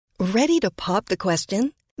Ready to pop the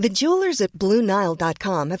question? The jewelers at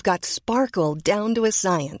BlueNile.com have got sparkle down to a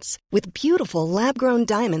science with beautiful lab-grown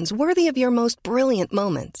diamonds worthy of your most brilliant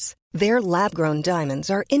moments. Their lab-grown diamonds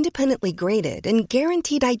are independently graded and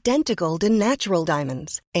guaranteed identical to natural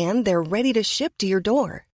diamonds, and they're ready to ship to your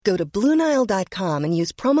door. Go to BlueNile.com and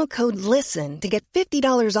use promo code LISTEN to get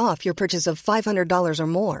 $50 off your purchase of $500 or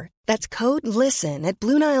more. That's code LISTEN at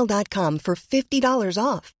BlueNile.com for $50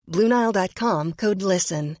 off. BlueNile.com, code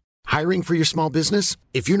LISTEN. Hiring for your small business?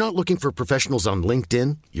 If you're not looking for professionals on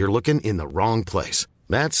LinkedIn, you're looking in the wrong place.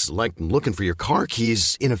 That's like looking for your car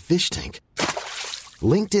keys in a fish tank.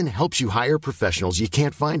 LinkedIn helps you hire professionals you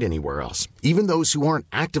can't find anywhere else, even those who aren't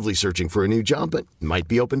actively searching for a new job but might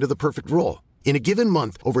be open to the perfect role. In a given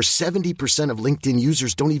month, over 70% of LinkedIn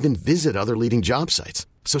users don't even visit other leading job sites.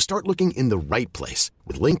 So start looking in the right place.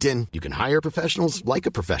 With LinkedIn, you can hire professionals like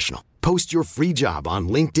a professional. Post your free job on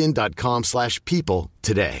linkedin.com/people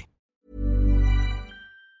today.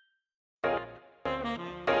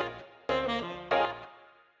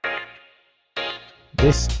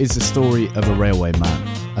 This is the story of a railway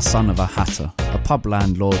man, a son of a hatter, a pub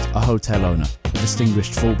landlord, a hotel owner, a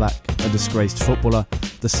distinguished fullback, a disgraced footballer,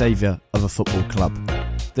 the saviour of a football club.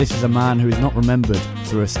 This is a man who is not remembered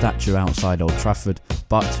through a statue outside Old Trafford,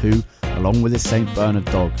 but who, along with his St Bernard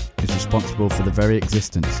dog, is responsible for the very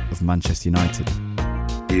existence of Manchester United.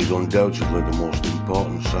 He is undoubtedly the most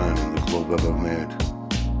important signing the club ever made.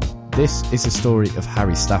 This is the story of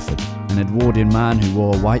Harry Stafford, an Edwardian man who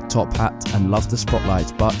wore a white top hat and loved the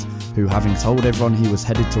spotlight, but who, having told everyone he was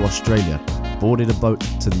headed to Australia, boarded a boat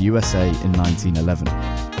to the USA in 1911.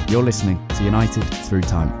 You're listening to United Through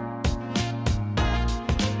Time.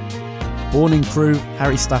 Born in Crewe,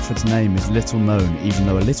 Harry Stafford's name is little known, even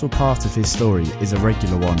though a little part of his story is a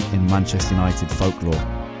regular one in Manchester United folklore.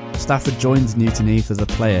 Stafford joined Newton Heath as a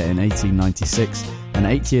player in 1896, and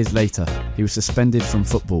 8 years later he was suspended from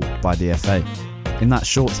football by the FA. In that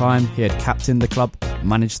short time he had captained the club,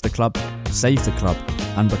 managed the club, saved the club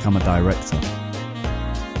and become a director.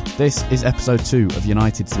 This is episode 2 of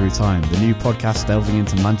United Through Time, the new podcast delving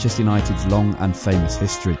into Manchester United's long and famous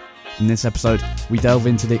history. In this episode, we delve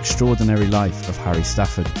into the extraordinary life of Harry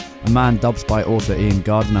Stafford, a man dubbed by author Ian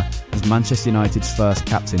Gardner as Manchester United's first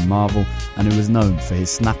Captain Marvel, and who was known for his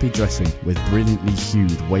snappy dressing with brilliantly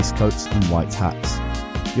hued waistcoats and white hats.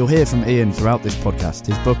 You'll hear from Ian throughout this podcast.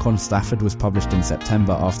 His book on Stafford was published in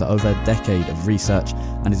September after over a decade of research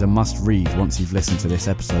and is a must-read once you've listened to this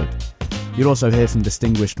episode. You'll also hear from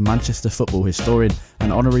distinguished Manchester football historian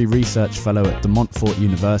and honorary research fellow at De Montfort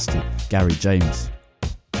University, Gary James.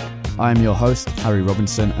 I am your host, Harry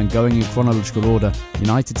Robinson, and going in chronological order,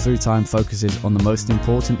 United Through Time focuses on the most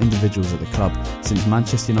important individuals at the club since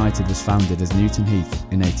Manchester United was founded as Newton Heath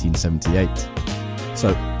in 1878.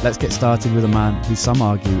 So, let's get started with a man who some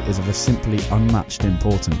argue is of a simply unmatched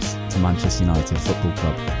importance to Manchester United Football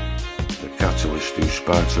Club. The catalyst who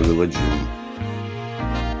sparks a religion.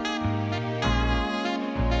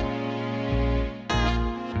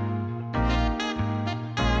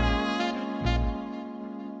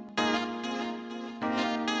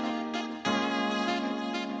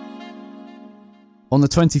 On the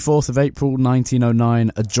 24th of April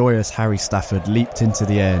 1909, a joyous Harry Stafford leaped into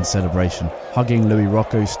the air in celebration, hugging Louis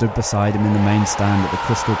Rocco, who stood beside him in the main stand at the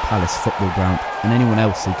Crystal Palace football ground, and anyone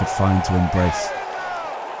else he could find to embrace.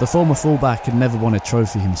 The former fullback had never won a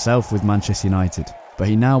trophy himself with Manchester United, but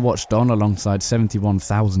he now watched on alongside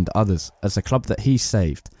 71,000 others as the club that he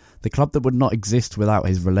saved, the club that would not exist without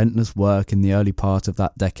his relentless work in the early part of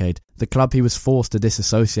that decade, the club he was forced to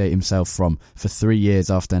disassociate himself from for 3 years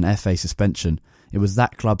after an FA suspension. It was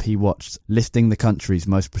that club he watched, lifting the country's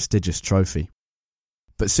most prestigious trophy.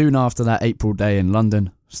 But soon after that April day in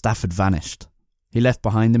London, Stafford vanished. He left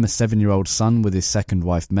behind him a 7-year-old son with his second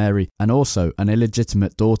wife Mary, and also an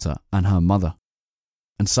illegitimate daughter and her mother.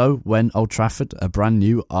 And so, when Old Trafford, a brand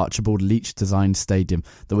new Archibald Leach designed stadium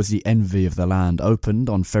that was the envy of the land, opened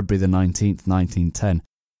on February the 19th, 1910,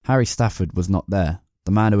 Harry Stafford was not there,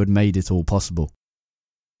 the man who had made it all possible.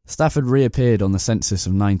 Stafford reappeared on the census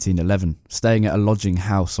of 1911, staying at a lodging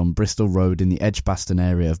house on Bristol Road in the Edgbaston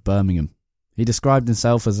area of Birmingham. He described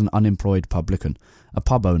himself as an unemployed publican, a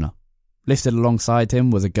pub owner. Listed alongside him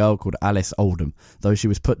was a girl called Alice Oldham, though she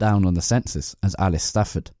was put down on the census as Alice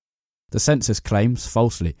Stafford. The census claims,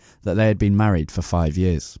 falsely, that they had been married for 5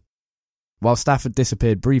 years. While Stafford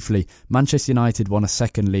disappeared briefly, Manchester United won a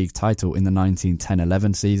second league title in the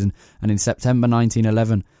 1910-11 season, and in September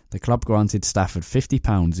 1911, the club granted Stafford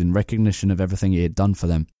 £50 in recognition of everything he had done for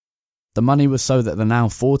them. The money was so that the now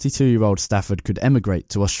 42-year-old Stafford could emigrate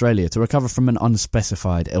to Australia to recover from an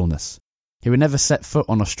unspecified illness. He would never set foot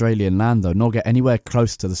on Australian land though, nor get anywhere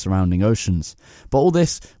close to the surrounding oceans. But all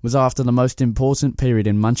this was after the most important period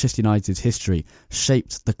in Manchester United's history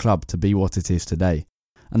shaped the club to be what it is today.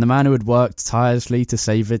 And the man who had worked tirelessly to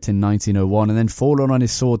save it in 1901 and then fallen on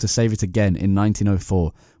his sword to save it again in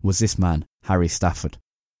 1904 was this man, Harry Stafford.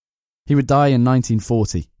 He would die in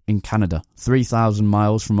 1940 in Canada, 3,000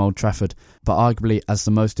 miles from Old Trafford, but arguably as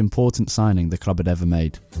the most important signing the club had ever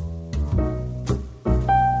made.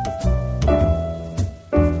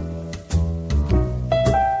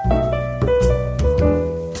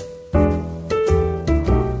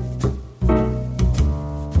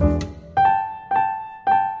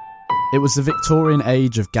 It was the Victorian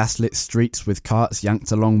age of gaslit streets with carts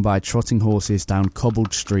yanked along by trotting horses down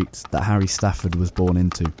cobbled streets that Harry Stafford was born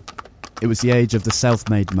into. It was the age of the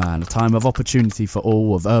self-made man, a time of opportunity for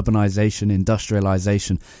all, of urbanisation,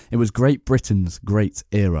 industrialisation. It was Great Britain's great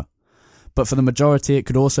era. But for the majority it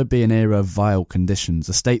could also be an era of vile conditions,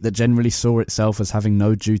 a state that generally saw itself as having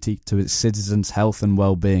no duty to its citizens' health and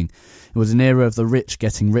well-being. It was an era of the rich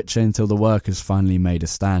getting richer until the workers finally made a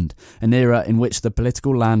stand, an era in which the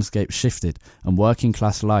political landscape shifted and working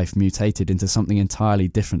class life mutated into something entirely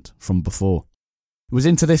different from before. It was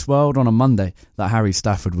into this world on a Monday that Harry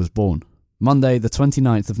Stafford was born. Monday the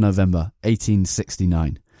 29th of November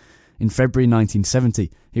 1869. In February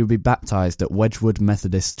 1970 he would be baptised at Wedgwood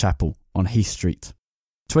Methodist Chapel on Heath Street.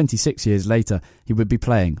 26 years later he would be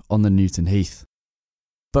playing on the Newton Heath.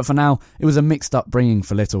 But for now it was a mixed upbringing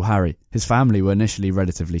for little Harry. His family were initially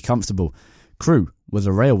relatively comfortable. Crewe was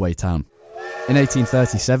a railway town. In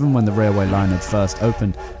 1837, when the railway line had first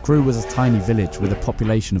opened, Crewe was a tiny village with a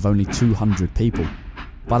population of only 200 people.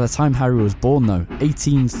 By the time Harry was born though,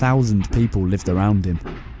 18,000 people lived around him.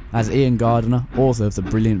 As Ian Gardiner, author of the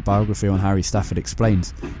brilliant biography on Harry Stafford,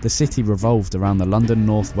 explains, the city revolved around the London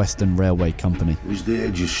North Western Railway Company. It was the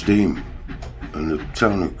age of steam, and the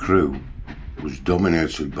town of Crewe was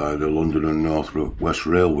dominated by the London and North West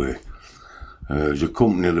Railway. It was a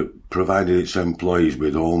company that provided its employees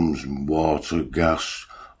with homes, water, gas,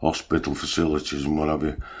 hospital facilities and what have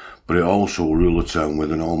you. But it also ruled the town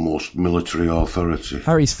with an almost military authority.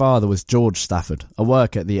 Harry's father was George Stafford, a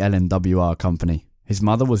worker at the LNWR company. His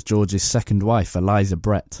mother was George's second wife, Eliza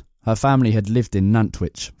Brett. Her family had lived in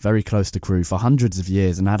Nantwich, very close to Crewe, for hundreds of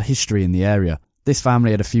years and had history in the area. This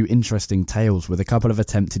family had a few interesting tales, with a couple of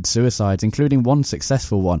attempted suicides, including one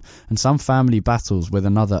successful one, and some family battles with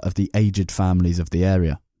another of the aged families of the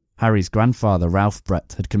area. Harry's grandfather, Ralph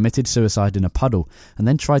Brett, had committed suicide in a puddle and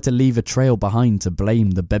then tried to leave a trail behind to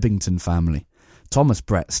blame the Bebbington family. Thomas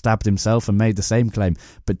Brett stabbed himself and made the same claim,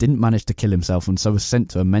 but didn't manage to kill himself and so was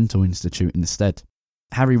sent to a mental institute instead.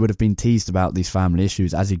 Harry would have been teased about these family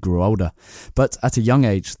issues as he grew older, but at a young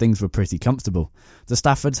age things were pretty comfortable. The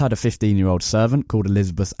Staffords had a 15-year-old servant called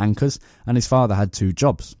Elizabeth Anchors, and his father had two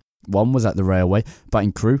jobs. One was at the railway, but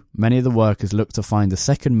in Crewe, many of the workers looked to find a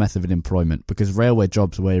second method of employment because railway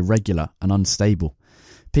jobs were irregular and unstable.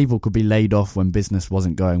 People could be laid off when business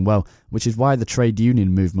wasn't going well, which is why the trade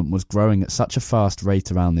union movement was growing at such a fast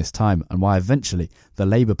rate around this time, and why eventually the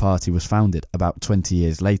Labour Party was founded about 20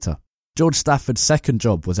 years later. George Stafford's second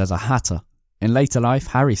job was as a hatter. In later life,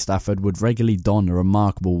 Harry Stafford would regularly don a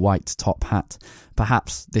remarkable white top hat.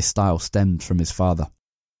 Perhaps this style stemmed from his father.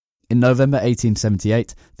 In November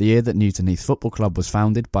 1878, the year that Newton Heath Football Club was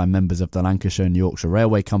founded by members of the Lancashire and Yorkshire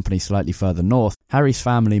Railway Company slightly further north, Harry's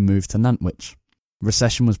family moved to Nantwich.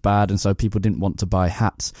 Recession was bad and so people didn't want to buy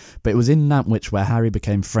hats, but it was in Nantwich where Harry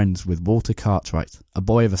became friends with Walter Cartwright, a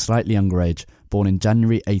boy of a slightly younger age, born in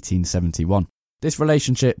January 1871. This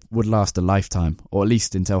relationship would last a lifetime, or at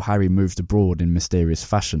least until Harry moved abroad in mysterious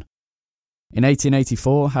fashion. In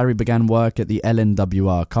 1884, Harry began work at the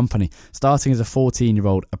LNWR company, starting as a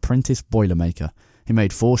 14-year-old apprentice boilermaker. He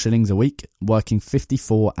made 4 shillings a week, working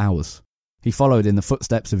 54 hours. He followed in the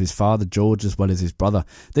footsteps of his father George as well as his brother.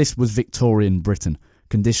 This was Victorian Britain.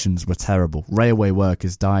 Conditions were terrible. Railway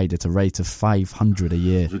workers died at a rate of 500 a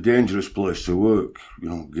year. It's a dangerous place to work,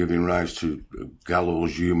 giving rise to a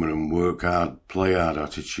gallows humour and work hard, play hard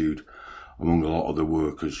attitude among a lot of the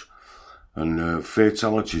workers. And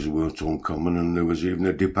fatalities weren't uncommon, and there was even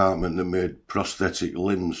a department that made prosthetic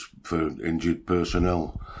limbs for injured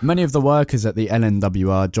personnel. Many of the workers at the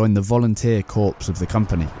LNWR joined the volunteer corps of the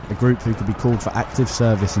company, a group who could be called for active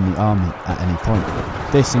service in the army at any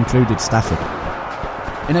point. This included Stafford.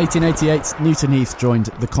 In 1888, Newton Heath joined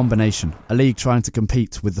The Combination, a league trying to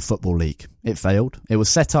compete with the Football League. It failed. It was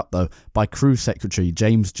set up, though, by Crewe secretary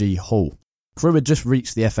James G. Hall. Crewe had just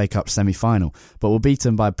reached the FA Cup semi-final, but were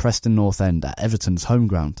beaten by Preston North End at Everton's home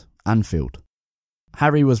ground, Anfield.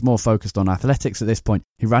 Harry was more focused on athletics at this point.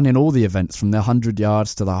 He ran in all the events from the 100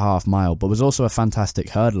 yards to the half mile, but was also a fantastic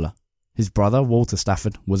hurdler. His brother, Walter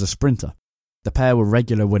Stafford, was a sprinter. The pair were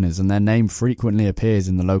regular winners and their name frequently appears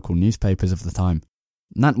in the local newspapers of the time.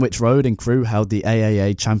 Nantwich Road and Crewe held the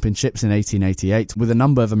AAA Championships in 1888 with a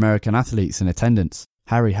number of American athletes in attendance.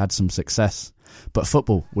 Harry had some success, but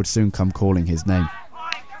football would soon come calling his name.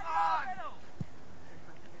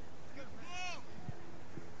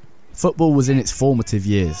 Football was in its formative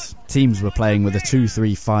years. Teams were playing with a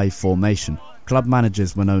 2-3-5 formation. Club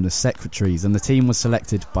managers were known as secretaries and the team was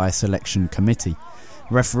selected by a selection committee.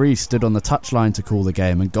 Referees stood on the touchline to call the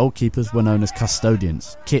game and goalkeepers were known as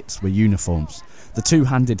custodians. Kits were uniforms. The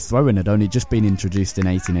two-handed throw-in had only just been introduced in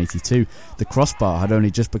 1882. The crossbar had only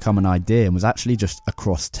just become an idea and was actually just a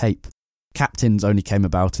cross tape. Captains only came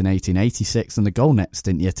about in 1886 and the goal nets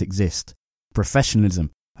didn't yet exist.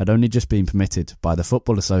 Professionalism had only just been permitted by the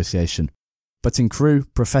Football Association. But in Crewe,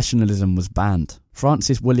 professionalism was banned.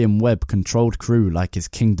 Francis William Webb controlled Crewe like his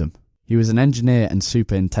kingdom. He was an engineer and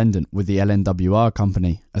superintendent with the LNWR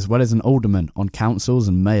company, as well as an alderman on councils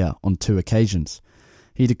and mayor on 2 occasions.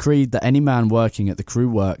 He decreed that any man working at the Crewe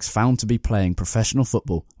works found to be playing professional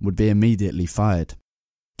football would be immediately fired.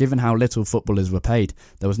 Given how little footballers were paid,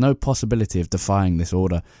 there was no possibility of defying this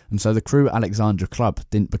order, and so the Crewe Alexandra club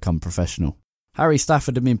didn't become professional. Harry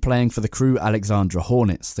Stafford had been playing for the Crewe Alexandra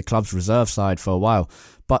Hornets, the club's reserve side, for a while,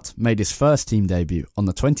 but made his first team debut on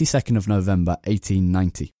the 22nd of November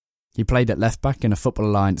 1890. He played at left-back in a Football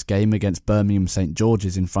Alliance game against Birmingham St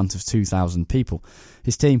George's in front of 2,000 people.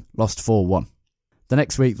 His team lost 4-1. The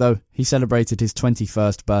next week, though, he celebrated his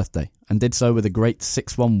 21st birthday and did so with a great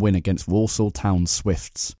 6-1 win against Walsall Town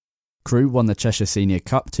Swifts. Crewe won the Cheshire Senior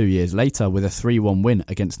Cup 2 years later with a 3-1 win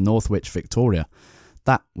against Northwich Victoria.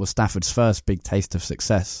 That was Stafford's first big taste of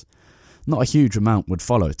success. Not a huge amount would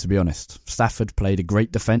follow, to be honest. Stafford played a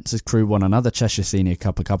great defence as Crewe won another Cheshire Senior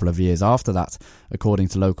Cup a couple of years after that, according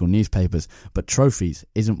to local newspapers, but trophies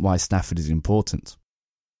isn't why Stafford is important.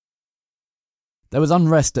 There was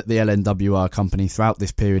unrest at the LNWR company throughout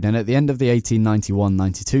this period, and at the end of the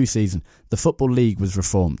 1891-92 season, the Football League was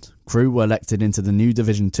reformed. Crewe were elected into the new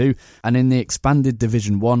Division 2, and in the expanded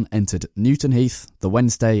Division 1 entered Newton Heath, the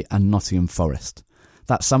Wednesday and Nottingham Forest.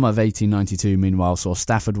 That summer of 1892, meanwhile, saw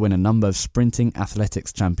Stafford win a number of sprinting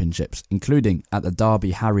athletics championships, including at the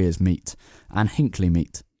Derby Harriers meet and Hinckley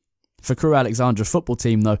meet. For Crewe Alexandra football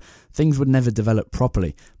team, though, things would never develop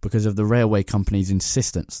properly because of the railway company's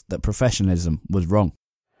insistence that professionalism was wrong.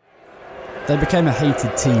 They became a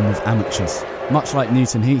hated team of amateurs. Much like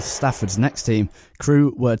Newton Heath, Stafford's next team,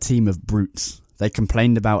 Crewe were a team of brutes. They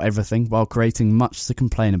complained about everything while creating much to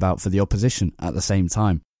complain about for the opposition at the same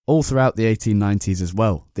time. All throughout the 1890s as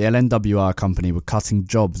well, the LNWR company were cutting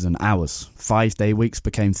jobs and hours. 5-day weeks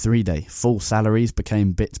became 3-day, full salaries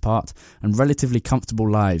became bit part, and relatively comfortable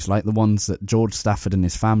lives like the ones that George Stafford and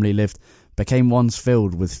his family lived became ones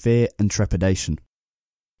filled with fear and trepidation.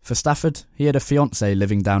 For Stafford, he had a fiancée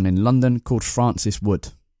living down in London called Frances Wood.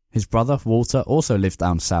 His brother, Walter, also lived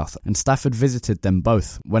down south, and Stafford visited them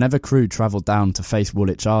both whenever Crewe travelled down to face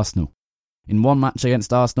Woolwich Arsenal. In one match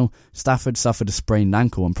against Arsenal, Stafford suffered a sprained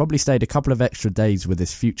ankle and probably stayed a couple of extra days with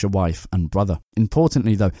his future wife and brother.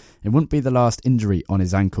 Importantly though, it wouldn't be the last injury on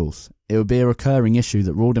his ankles. It would be a recurring issue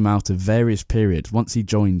that ruled him out of various periods once he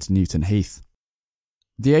joined Newton Heath.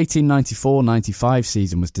 The 1894-95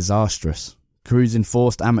 season was disastrous. Crewe's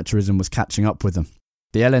enforced amateurism was catching up with them.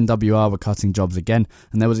 The LNWR were cutting jobs again,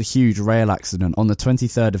 and there was a huge rail accident on the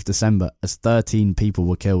 23rd of December as 13 people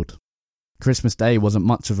were killed. Christmas Day wasn't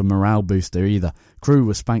much of a morale booster either. Crewe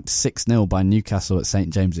was spanked 6-0 by Newcastle at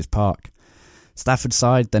St James's Park. Stafford's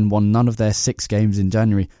side then won none of their 6 games in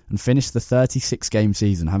January and finished the 36-game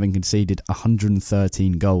season having conceded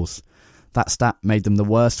 113 goals. That stat made them the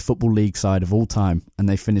worst Football League side of all time, and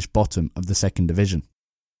they finished bottom of the second division.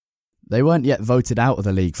 They weren't yet voted out of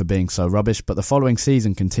the league for being so rubbish, but the following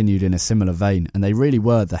season continued in a similar vein, and they really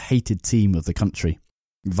were the hated team of the country.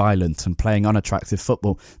 Violent and playing unattractive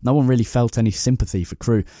football, no one really felt any sympathy for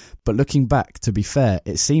Crewe, but looking back, to be fair,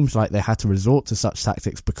 it seems like they had to resort to such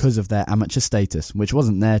tactics because of their amateur status, which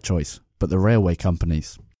wasn't their choice, but the railway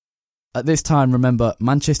company's. At this time, remember,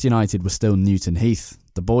 Manchester United was still Newton Heath.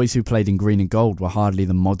 The boys who played in green and gold were hardly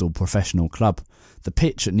the model professional club. The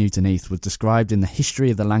pitch at Newton Heath was described in the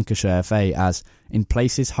history of the Lancashire FA as, in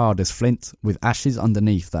places hard as flint, with ashes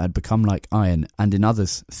underneath that had become like iron, and in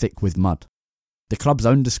others thick with mud. The club's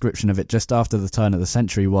own description of it just after the turn of the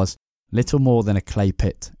century was, little more than a clay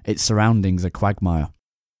pit, its surroundings a quagmire.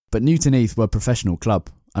 But Newton Heath were a professional club,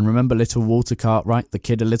 and remember little Walter Cartwright, the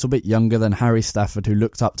kid a little bit younger than Harry Stafford who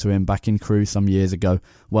looked up to him back in Crewe some years ago?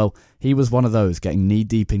 Well, he was one of those getting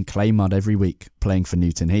knee-deep in clay mud every week, playing for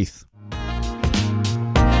Newton Heath.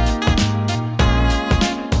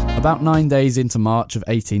 About 9 days into March of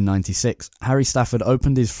 1896, Harry Stafford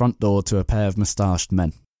opened his front door to a pair of moustached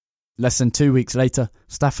men. Less than 2 weeks later,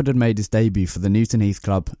 Stafford had made his debut for the Newton Heath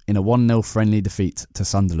club in a 1-0 friendly defeat to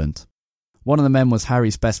Sunderland. One of the men was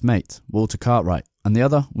Harry's best mate, Walter Cartwright, and the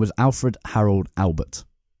other was Alfred Harold Albert.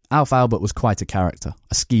 Alf Albert was quite a character,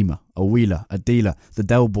 a schemer, a wheeler, a dealer, the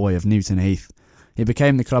Del Boy of Newton Heath. He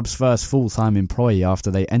became the club's first full-time employee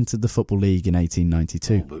after they entered the Football League in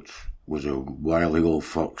 1892. Albert was a wily old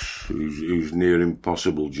fox whose near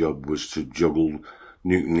impossible job was to juggle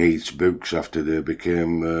Newton Heath's books after they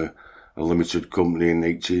became a limited company in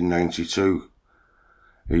 1892.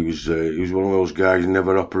 He was one of those guys who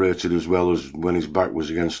never operated as well as when his back was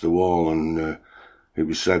against the wall, and it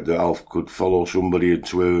was said that Alf could follow somebody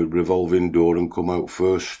into a revolving door and come out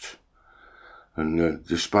first. And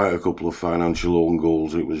despite a couple of financial own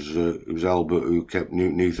goals, it was Albert who kept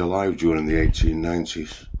Newton Heath alive during the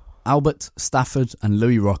 1890s. Albert, Stafford and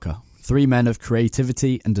Louis Rocker, three men of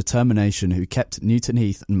creativity and determination who kept Newton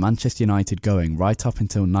Heath and Manchester United going right up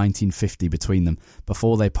until 1950 between them,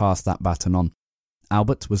 before they passed that baton on.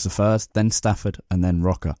 Albert was the first, then Stafford and then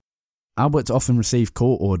Rocker. Albert often received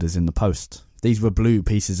court orders in the post. These were blue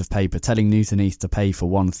pieces of paper telling Newton Heath to pay for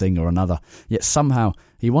one thing or another, yet somehow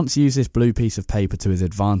he once used this blue piece of paper to his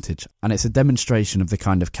advantage, and it's a demonstration of the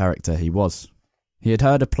kind of character he was. He had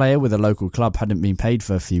heard a player with a local club hadn't been paid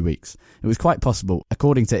for a few weeks. It was quite possible,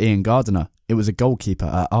 according to Ian Gardiner, it was a goalkeeper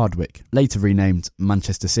at Ardwick, later renamed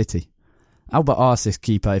Manchester City. Albert asked this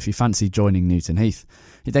keeper if he fancied joining Newton Heath.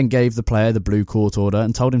 He then gave the player the blue court order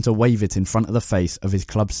and told him to wave it in front of the face of his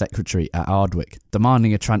club secretary at Ardwick,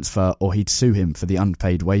 demanding a transfer or he'd sue him for the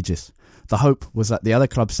unpaid wages. The hope was that the other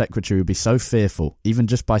club secretary would be so fearful, even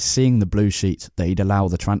just by seeing the blue sheet, that he'd allow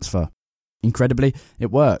the transfer. Incredibly,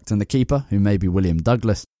 it worked, and the keeper, who may be William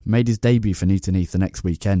Douglas, made his debut for Newton Heath the next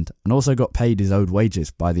weekend and also got paid his owed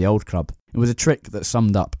wages by the old club. It was a trick that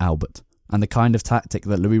summed up Albert, and the kind of tactic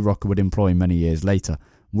that Louis Rocker would employ many years later,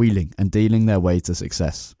 wheeling and dealing their way to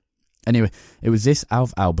success. Anyway, it was this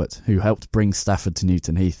Alf Albert who helped bring Stafford to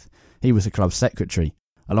Newton Heath. He was the club secretary.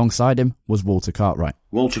 Alongside him was Walter Cartwright.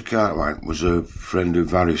 Walter Cartwright was a friend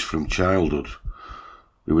of Harry's from childhood.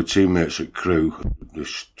 They were teammates at Crewe. They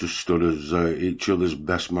just stood as each other's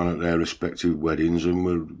best man at their respective weddings and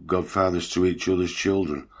were godfathers to each other's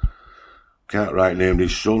children. Cartwright named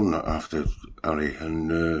his son after Harry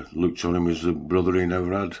and looked on him as the brother he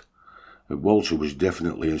never had. Walter was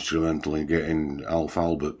definitely instrumental in getting Alf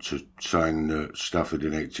Albert to sign Stafford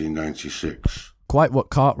in 1896. Quite what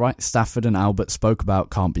Cartwright, Stafford and Albert spoke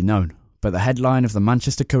about can't be known, but the headline of the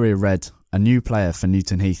Manchester Courier read, "A new player for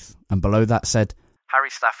Newton Heath," and below that said, "Harry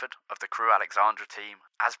Stafford of the Crewe Alexandra team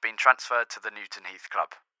has been transferred to the Newton Heath club."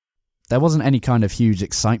 There wasn't any kind of huge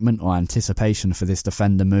excitement or anticipation for this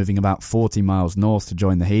defender moving about 40 miles north to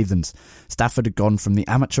join the Heathens. Stafford had gone from the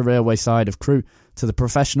amateur railway side of Crewe to the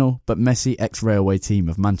professional but messy ex-railway team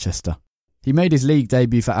of Manchester. He made his league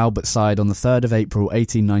debut for Albert's side on the 3rd of April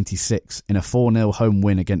 1896 in a 4-0 home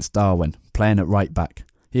win against Darwen, playing at right back.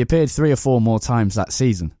 He appeared 3 or 4 more times that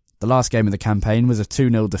season. The last game of the campaign was a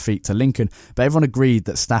 2-0 defeat to Lincoln, but everyone agreed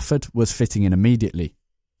that Stafford was fitting in immediately.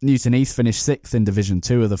 Newton Heath finished 6th in Division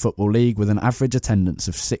 2 of the Football League with an average attendance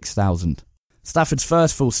of 6,000. Stafford's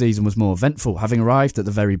first full season was more eventful, having arrived at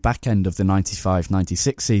the very back end of the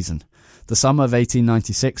 95-96 season. The summer of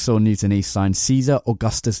 1896 saw Newton Heath sign Caesar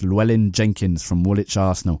Augustus Llewellyn Jenkins from Woolwich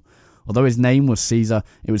Arsenal. Although his name was Caesar,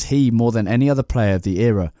 it was he more than any other player of the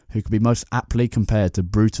era who could be most aptly compared to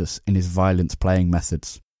Brutus in his violent playing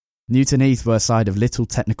methods. Newton Heath were a side of little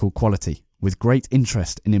technical quality, with great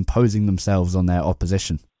interest in imposing themselves on their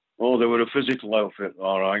opposition. Oh, they were a physical outfit,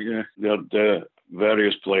 all right, yeah. They had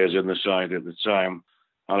various players in the side at the time.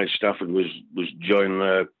 Harry Stafford was joined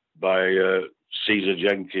there by Caesar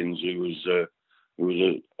Jenkins, who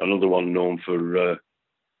was another one known for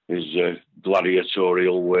his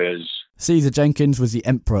gladiatorial ways. Caesar Jenkins was the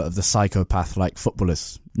emperor of the psychopath-like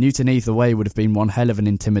footballers. Newton Heath away would have been one hell of an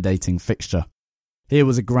intimidating fixture. Here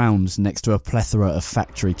was a grounds next to a plethora of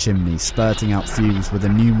factory chimneys, spurting out fumes with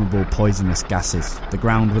innumerable poisonous gases. The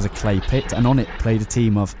ground was a clay pit, and on it played a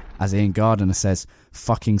team of, as Ian Gardiner says,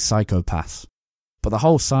 fucking psychopaths. But the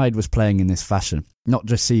whole side was playing in this fashion, not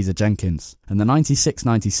just Caesar Jenkins, and the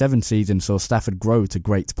 96-97 season saw Stafford grow to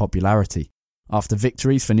great popularity. After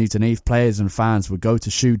victories for Newton Heath, players and fans would go to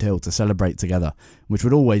Shude Hill to celebrate together, which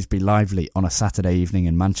would always be lively on a Saturday evening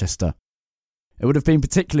in Manchester. It would have been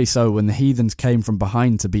particularly so when the Heathens came from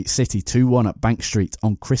behind to beat City 2-1 at Bank Street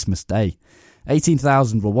on Christmas Day.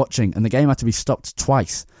 18,000 were watching and the game had to be stopped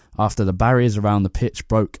twice after the barriers around the pitch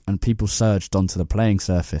broke and people surged onto the playing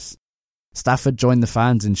surface. Stafford joined the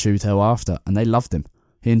fans in Shude Hill after and they loved him.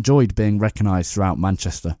 He enjoyed being recognised throughout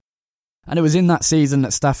Manchester. And it was in that season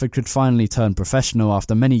that Stafford could finally turn professional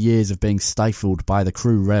after many years of being stifled by the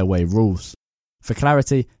Crewe Railway rules. For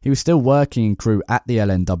clarity, he was still working in Crewe at the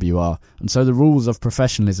LNWR, and so the rules of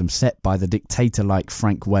professionalism set by the dictator-like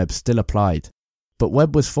Frank Webb still applied. But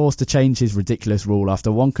Webb was forced to change his ridiculous rule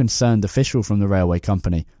after one concerned official from the railway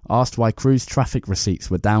company asked why Crewe's traffic receipts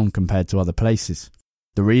were down compared to other places.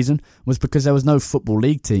 The reason was because there was no Football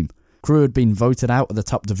League team. Crewe had been voted out of the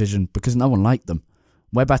top division because no one liked them.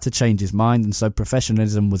 Webb had to change his mind and so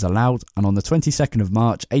professionalism was allowed, and on the 22nd of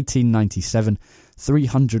March 1897,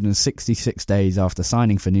 366 days after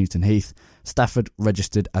signing for Newton Heath, Stafford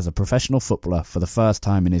registered as a professional footballer for the first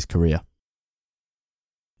time in his career.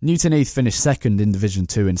 Newton Heath finished second in Division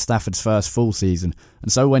 2 in Stafford's first full season,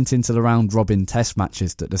 and so went into the round-robin test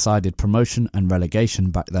matches that decided promotion and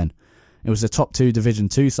relegation back then. It was the top 2 Division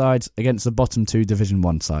 2 sides against the bottom 2 Division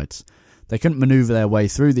 1 sides. They couldn't manoeuvre their way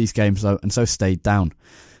through these games though, and so stayed down.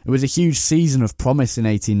 It was a huge season of promise in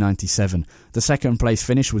 1897. The second place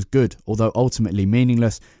finish was good, although ultimately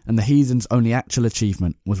meaningless, and the Heathens' only actual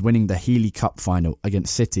achievement was winning the Healy Cup final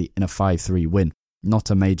against City in a 5-3 win, not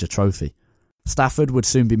a major trophy. Stafford would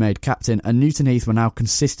soon be made captain, and Newton Heath were now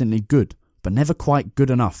consistently good, but never quite good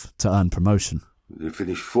enough to earn promotion. They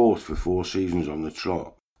finished 4th for 4 seasons on the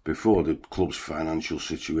trot, before the club's financial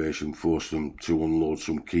situation forced them to unload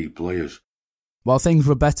some key players. While things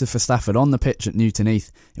were better for Stafford on the pitch at Newton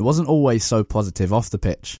Heath, it wasn't always so positive off the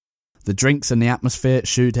pitch. The drinks and the atmosphere at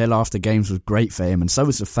Shude Hill after games was great for him, and so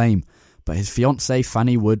was the fame, but his fiancée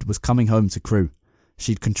Fanny Wood was coming home to Crewe.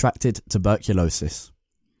 She'd contracted tuberculosis.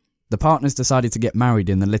 The partners decided to get married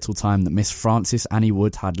in the little time that Miss Frances Annie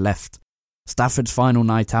Wood had left. Stafford's final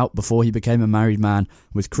night out before he became a married man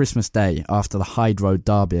was Christmas Day after the Hyde Road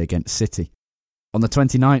derby against City. On the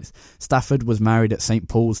 29th, Stafford was married at St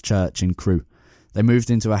Paul's Church in Crewe. They moved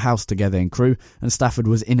into a house together in Crewe, and Stafford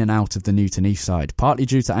was in and out of the Newton Heath side, partly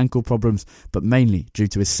due to ankle problems, but mainly due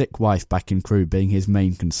to his sick wife back in Crewe being his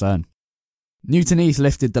main concern. Newton Heath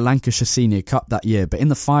lifted the Lancashire Senior Cup that year, but in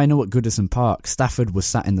the final at Goodison Park, Stafford was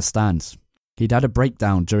sat in the stands. He'd had a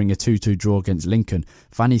breakdown during a 2-2 draw against Lincoln.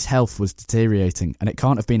 Fanny's health was deteriorating, and it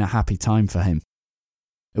can't have been a happy time for him.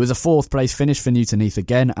 It was a 4th place finish for Newton Heath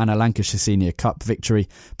again and a Lancashire Senior Cup victory,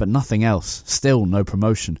 but nothing else, still no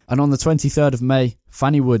promotion. And on the 23rd of May,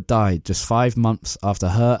 Fanny Wood died just 5 months after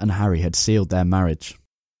her and Harry had sealed their marriage.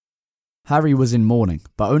 Harry was in mourning,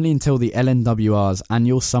 but only until the LNWR's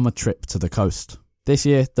annual summer trip to the coast. This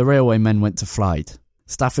year, the railwaymen went to Flyde.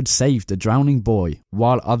 Stafford saved a drowning boy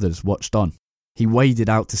while others watched on. He waded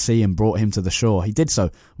out to sea and brought him to the shore. He did so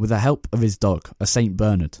with the help of his dog, a St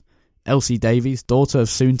Bernard. Elsie Davies, daughter of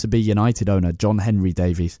soon-to-be United owner John Henry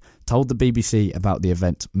Davies, told the BBC about the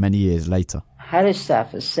event many years later. Harry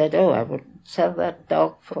Stafford said, I would sell that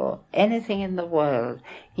dog for anything in the world.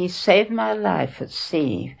 He saved my life at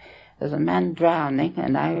sea. There was a man drowning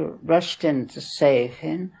and I rushed in to save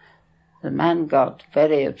him. The man got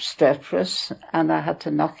very obstreperous and I had to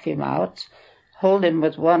knock him out, hold him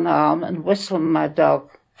with one arm and whistle my dog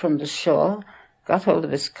from the shore, got hold of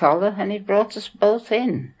his collar and he brought us both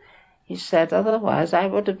in. He said, otherwise I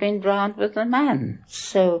would have been drowned with the man.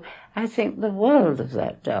 So I think the world of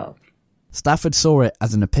that dog. Stafford saw it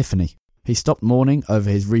as an epiphany. He stopped mourning over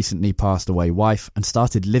his recently passed away wife and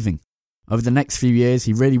started living. Over the next few years,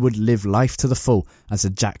 he really would live life to the full as a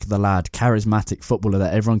Jack the Lad, charismatic footballer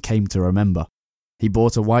that everyone came to remember. He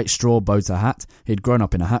bought a white straw boater hat, he'd grown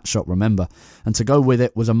up in a hat shop, remember, and to go with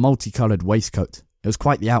it was a multicoloured waistcoat. It was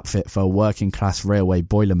quite the outfit for a working-class railway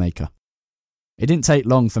boilermaker. It didn't take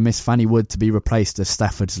long for Miss Fanny Wood to be replaced as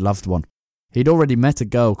Stafford's loved one. He'd already met a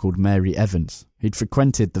girl called Mary Evans. He'd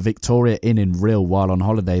frequented the Victoria Inn in Rhyl while on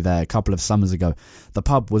holiday there a couple of summers ago. The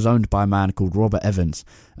pub was owned by a man called Robert Evans,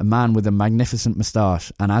 a man with a magnificent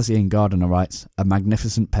moustache and, as Ian Gardiner writes, a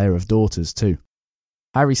magnificent pair of daughters too.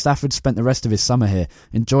 Harry Stafford spent the rest of his summer here,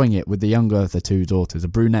 enjoying it with the younger of the two daughters, a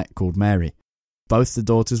brunette called Mary. Both the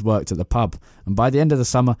daughters worked at the pub, and by the end of the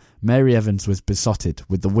summer, Mary Evans was besotted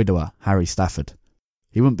with the widower, Harry Stafford.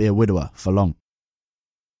 He wouldn't be a widower for long.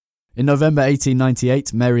 In November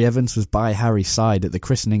 1898, Mary Evans was by Harry's side at the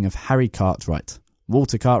christening of Harry Cartwright.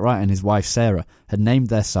 Walter Cartwright and his wife Sarah had named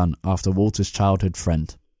their son after Walter's childhood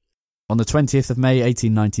friend. On the 20th of May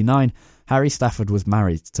 1899, Harry Stafford was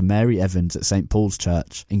married to Mary Evans at St Paul's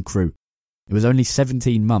Church in Crewe. It was only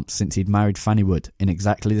 17 months since he'd married Fanny Wood in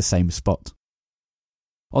exactly the same spot.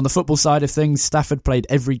 On the football side of things, Stafford played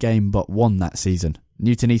every game but one that season.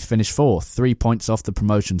 Newton Heath finished 4th, 3 points off the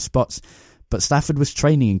promotion spots, but Stafford was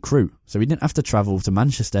training in Crewe, so he didn't have to travel to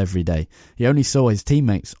Manchester every day. He only saw his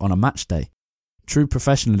teammates on a match day. True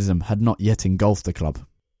professionalism had not yet engulfed the club.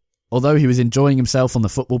 Although he was enjoying himself on the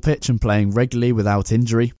football pitch and playing regularly without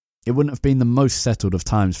injury, it wouldn't have been the most settled of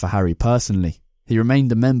times for Harry personally. He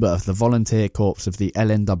remained a member of the volunteer corps of the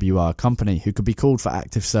LNWR company, who could be called for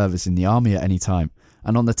active service in the army at any time,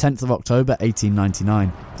 and on the 10th of October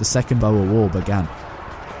 1899, the Second Boer War began.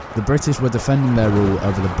 The British were defending their rule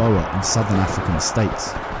over the Boer and southern African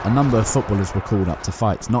states. A number of footballers were called up to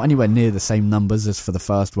fight, not anywhere near the same numbers as for the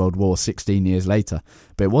First World War 16 years later,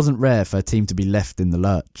 but it wasn't rare for a team to be left in the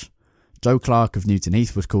lurch. Joe Clark of Newton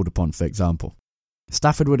Heath was called upon, for example.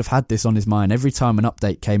 Stafford would have had this on his mind every time an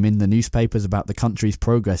update came in the newspapers about the country's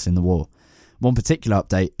progress in the war. One particular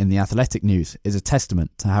update in the Athletic News is a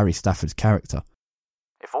testament to Harry Stafford's character.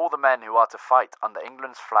 If all the men who are to fight under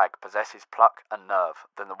England's flag possess his pluck and nerve,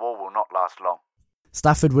 then the war will not last long.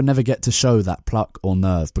 Stafford would never get to show that pluck or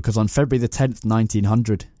nerve, because on February the 10th,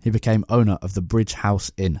 1900, he became owner of the Bridge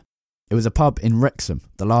House Inn. It was a pub in Wrexham,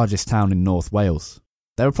 the largest town in North Wales.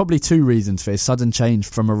 There were probably 2 reasons for his sudden change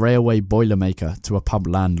from a railway boilermaker to a pub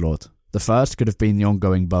landlord. The first could have been the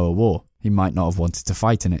ongoing Boer War. He might not have wanted to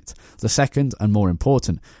fight in it. The second, and more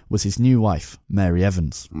important, was his new wife, Mary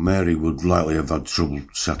Evans. Mary would likely have had trouble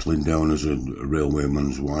settling down as a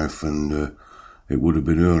railwayman's wife, and it would have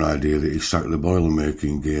been her idea that he sacked the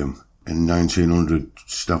boilermaking game. In 1900,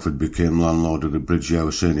 Stafford became landlord of the Bridge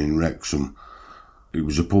House Inn in Wrexham. It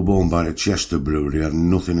was a pub owned by the Chester Brewery. It had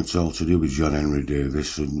nothing at all to do with John Henry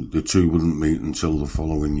Davis, and the two wouldn't meet until the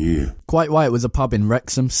following year. Quite why it was a pub in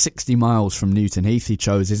Wrexham, 60 miles from Newton Heath, he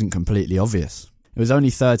chose isn't completely obvious. It was only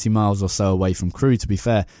 30 miles or so away from Crewe, to be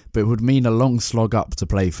fair, but it would mean a long slog up to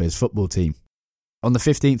play for his football team. On the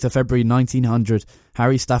 15th of February 1900,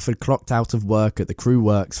 Harry Stafford clocked out of work at the Crewe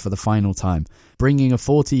Works for the final time, bringing a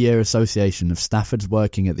 40-year association of Staffords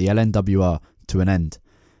working at the LNWR to an end.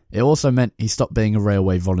 It also meant he stopped being a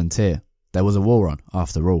railway volunteer. There was a war on,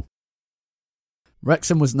 after all.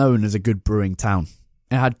 Wrexham was known as a good brewing town.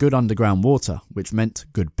 It had good underground water, which meant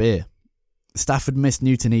good beer. Stafford missed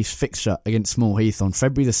Newton Heath's fixture against Small Heath on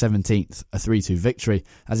February the 17th, a 3-2 victory,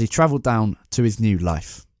 as he travelled down to his new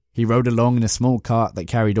life. He rode along in a small cart that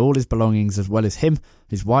carried all his belongings as well as him,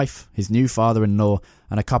 his wife, his new father-in-law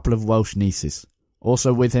and a couple of Welsh nieces.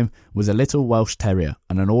 Also with him was a little Welsh terrier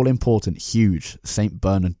and an all-important huge St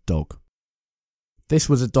Bernard dog. This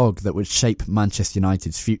was a dog that would shape Manchester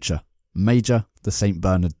United's future. Major the St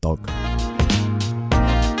Bernard dog.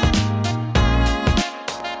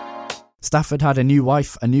 Stafford had a new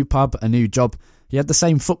wife, a new pub, a new job. He had the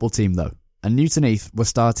same football team though, and Newton Heath was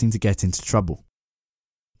starting to get into trouble.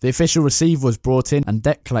 The official receiver was brought in and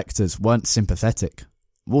debt collectors weren't sympathetic.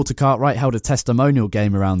 Walter Cartwright held a testimonial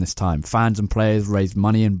game around this time. Fans and players raised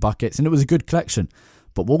money in buckets and it was a good collection.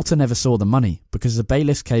 But Walter never saw the money because the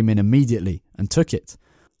bailiffs came in immediately and took it.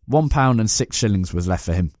 £1 and 6 shillings was left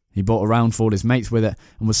for him. He bought a round for all his mates with it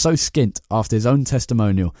and was so skint after his own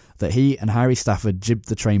testimonial that he and Harry Stafford jibbed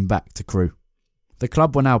the train back to Crewe. The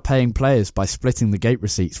club were now paying players by splitting the gate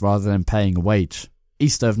receipts rather than paying a wage.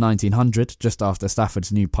 Easter of 1900, just after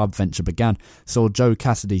Stafford's new pub venture began, saw Joe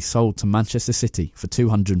Cassidy sold to Manchester City for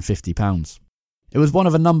 £250. It was one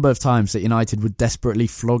of a number of times that United would desperately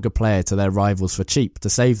flog a player to their rivals for cheap to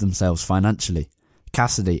save themselves financially.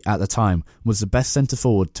 Cassidy, at the time, was the best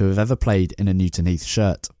centre-forward to have ever played in a Newton Heath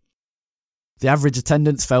shirt. The average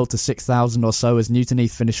attendance fell to 6,000 or so as Newton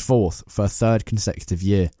Heath finished 4th for a 3rd consecutive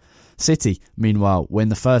year. City, meanwhile, were in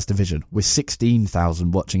the First Division, with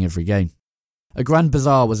 16,000 watching every game. A grand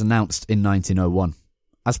bazaar was announced in 1901.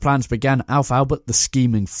 As plans began, Alf Albert, the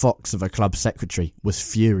scheming fox of a club secretary, was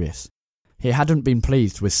furious. He hadn't been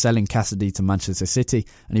pleased with selling Cassidy to Manchester City,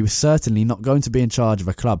 and he was certainly not going to be in charge of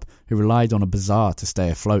a club who relied on a bazaar to stay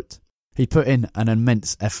afloat. He put in an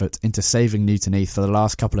immense effort into saving Newton Heath for the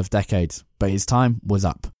last couple of decades, but his time was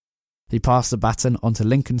up. He passed the baton on to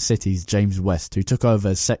Lincoln City's James West, who took over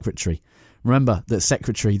as secretary. Remember that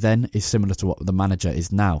secretary then is similar to what the manager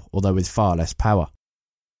is now, although with far less power.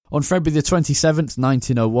 On February the 27th,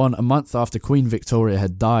 1901, a month after Queen Victoria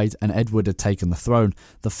had died and Edward had taken the throne,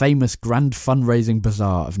 the famous grand fundraising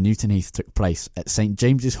bazaar of Newton Heath took place at St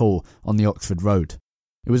James's Hall on the Oxford Road.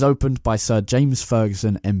 It was opened by Sir James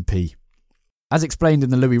Ferguson MP. As explained in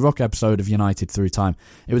the Louis Rock episode of United Through Time,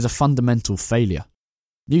 it was a fundamental failure.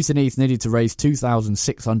 Newton Heath needed to raise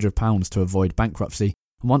 £2,600 to avoid bankruptcy,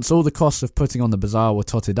 and once all the costs of putting on the bazaar were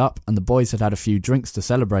totted up and the boys had had a few drinks to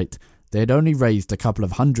celebrate, they had only raised a couple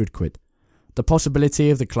of £100. The possibility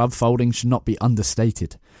of the club folding should not be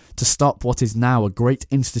understated. To stop what is now a great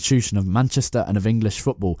institution of Manchester and of English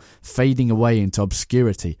football fading away into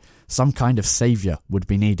obscurity, some kind of saviour would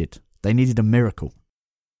be needed. They needed a miracle.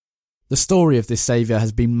 The story of this saviour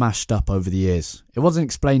has been mashed up over the years. It wasn't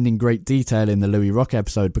explained in great detail in the Louis Roque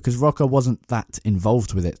episode because Roque wasn't that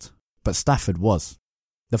involved with it, but Stafford was.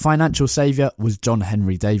 The financial saviour was John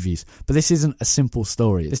Henry Davies, but this isn't a simple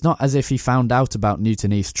story. It's not as if he found out about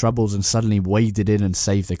Newton Heath's troubles and suddenly waded in and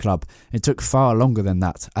saved the club. It took far longer than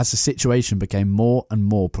that, as the situation became more and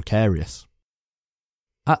more precarious.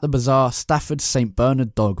 At the bazaar, Stafford's St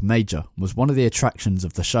Bernard dog Major was one of the attractions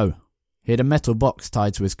of the show. He had a metal box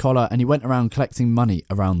tied to his collar and he went around collecting money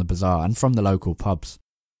around the bazaar and from the local pubs.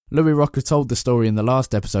 Louis Roque told the story in the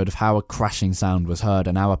last episode of how a crashing sound was heard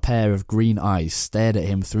and how a pair of green eyes stared at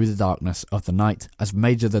him through the darkness of the night as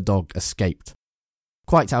Major the dog escaped.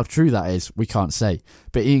 Quite how true that is, we can't say,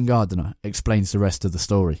 but Ian Gardiner explains the rest of the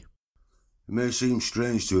story. It may seem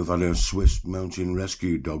strange to have had a Swiss mountain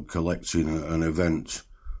rescue dog collecting an event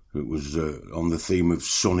that was on the theme of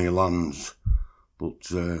sunny lands, but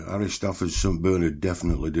Harry Stafford's St Bernard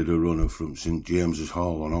definitely did a runner from St James's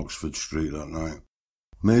Hall on Oxford Street that night.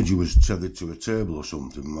 Major was tethered to a table or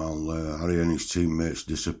something while Harry and his teammates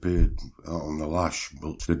disappeared out on the lash,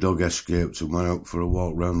 but the dog escaped and went out for a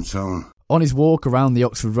walk round town. On his walk around the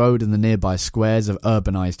Oxford Road and the nearby squares of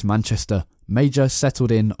urbanised Manchester, Major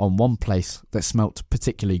settled in on one place that smelt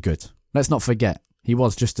particularly good. Let's not forget, he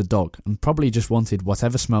was just a dog and probably just wanted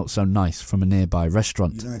whatever smelt so nice from a nearby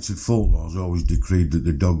restaurant. United folklore always decreed that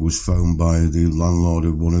the dog was found by the landlord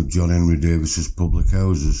of one of John Henry Davies's public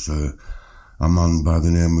houses, a man by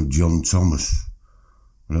the name of John Thomas.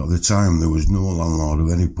 But at the time there was no landlord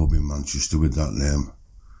of any pub in Manchester with that name.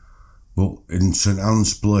 But in St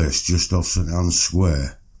Anne's Place, just off St Anne's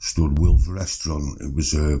Square, stood Will's Restaurant. It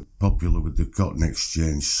was popular with the Cotton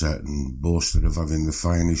Exchange set and boasted of having the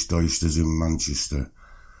finest oysters in Manchester.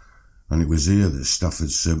 And it was here that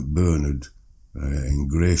Stafford St Bernard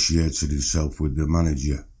ingratiated himself with the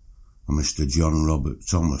manager, a Mr John Robert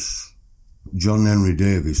Thomas. John Henry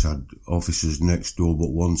Davies had offices next door but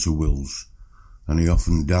one to Will's, and he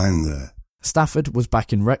often dined there. Stafford was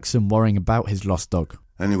back in Wrexham worrying about his lost dog.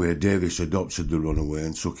 Anyway, Davies adopted the runaway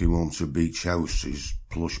and took him home to Beach House, his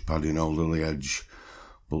plush pad in Alderley Edge.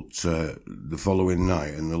 But the following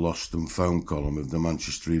night, in the Lost and Found column of the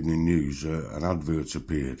Manchester Evening News, an advert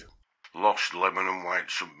appeared. Lost lemon and white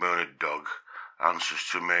St Bernard dog answers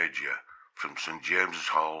to Major from St James's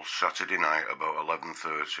Hall Saturday night about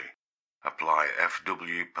 11:30. Apply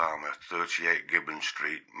F.W. Palmer, 38 Gibbon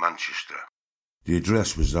Street, Manchester. The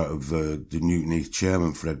address was that of the Newton Heath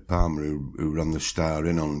chairman, Fred Palmer, who ran the Star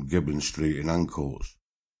Inn on Gibbon Street in Ancoats.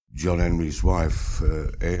 John Henry's wife,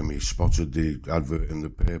 Amy, spotted the advert in the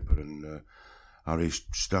paper and Harry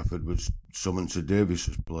Stafford was summoned to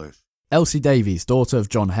Davies's place. Elsie Davies, daughter of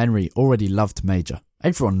John Henry, already loved Major.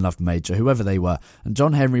 Everyone loved Major, whoever they were, and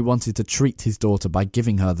John Henry wanted to treat his daughter by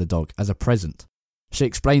giving her the dog as a present. She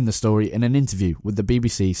explained the story in an interview with the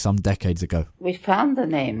BBC some decades ago. We found the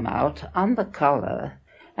name out on the collar,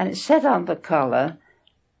 and it said on the collar,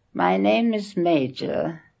 "My name is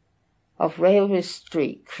Major of Railway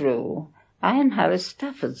Street Crew. I am Harry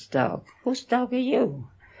Stafford's dog. Whose dog are you?"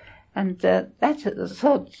 And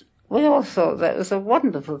we all thought that was a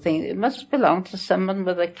wonderful thing. It must belong to someone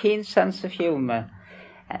with a keen sense of humour.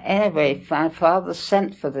 Anyway, my father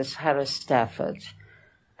sent for this Harry Stafford,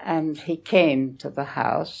 and he came to the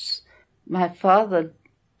house. My father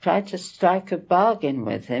tried to strike a bargain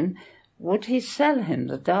with him. Would he sell him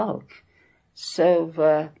the dog?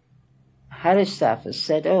 So Harry Stafford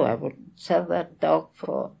said, I would sell that dog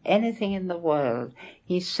for anything in the world.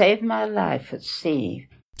 He saved my life at sea.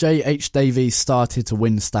 J.H. Davies started to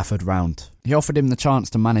win Stafford round. He offered him the chance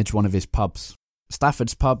to manage one of his pubs.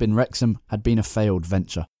 Stafford's pub in Wrexham had been a failed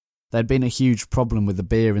venture. There had been a huge problem with the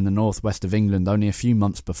beer in the northwest of England only a few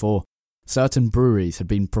months before. Certain breweries had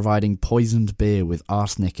been providing poisoned beer with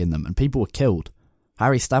arsenic in them and people were killed.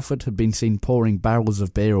 Harry Stafford had been seen pouring barrels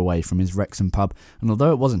of beer away from his Wrexham pub, and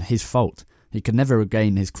although it wasn't his fault, he could never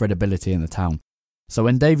regain his credibility in the town. So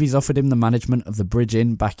when Davies offered him the management of the Bridge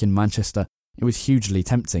Inn back in Manchester, it was hugely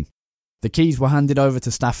tempting. The keys were handed over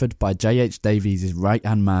to Stafford by J.H. Davies'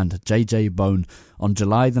 right-hand man, J.J. Bone, on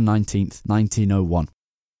July the 19th, 1901.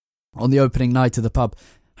 On the opening night of the pub,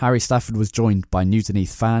 Harry Stafford was joined by Newton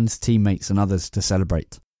Heath fans, teammates and others to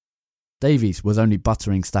celebrate. Davies was only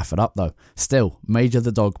buttering Stafford up though. Still, Major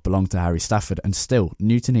the dog belonged to Harry Stafford, and still,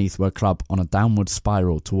 Newton Heath were a club on a downward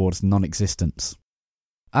spiral towards non-existence.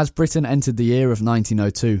 As Britain entered the year of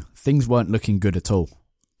 1902, things weren't looking good at all.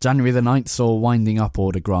 January the 9th saw a winding up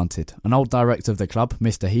order granted. An old director of the club,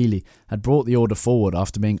 Mr. Healy, had brought the order forward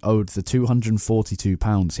after being owed the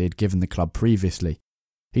 £242 he had given the club previously.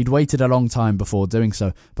 He'd waited a long time before doing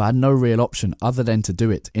so, but had no real option other than to do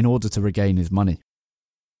it in order to regain his money.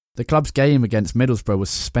 The club's game against Middlesbrough was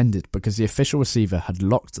suspended because the official receiver had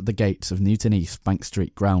locked the gates of Newton Heath Bank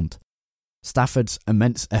Street ground. Stafford's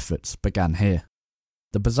immense efforts began here.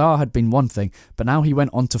 The bazaar had been one thing, but now he went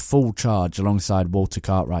on to full charge alongside Walter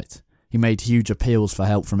Cartwright. He made huge appeals for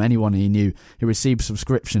help from anyone he knew. He received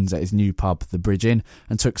subscriptions at his new pub, the Bridge Inn,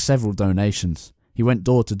 and took several donations. He went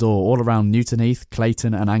door to door all around Newton Heath,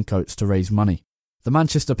 Clayton and Ancoats to raise money. The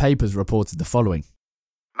Manchester papers reported the following.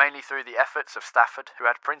 Mainly through the efforts of Stafford, who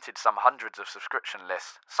had printed some hundreds of subscription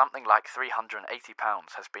lists, something like £380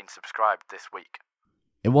 has been subscribed this week.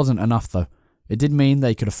 It wasn't enough though. It did mean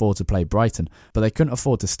they could afford to play Brighton, but they couldn't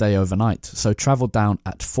afford to stay overnight, so travelled down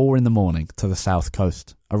at 4 a.m. to the south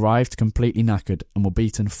coast, arrived completely knackered and were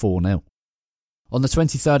beaten 4-0. On the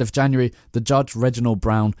 23rd of January, the judge, Reginald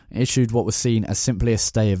Brown, issued what was seen as simply a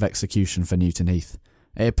stay of execution for Newton Heath.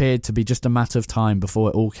 It appeared to be just a matter of time before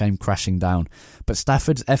it all came crashing down, but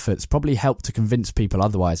Stafford's efforts probably helped to convince people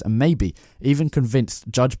otherwise, and maybe even convinced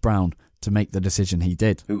Judge Brown to make the decision he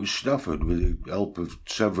did. It was Stafford, with the help of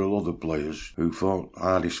several other players, who fought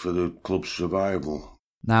hardest for the club's survival.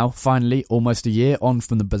 Now, finally, almost a year on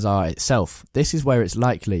from the bazaar itself, this is where it's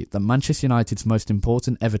likely that Manchester United's most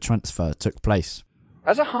important ever transfer took place.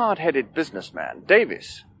 As a hard-headed businessman,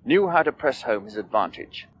 Davies knew how to press home his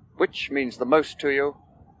advantage. Which means the most to you,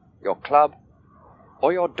 your club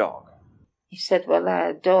or your dog? He said, well, I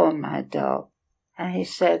adore my dog. And he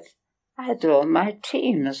said, I adore my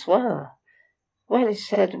team as well. Well, he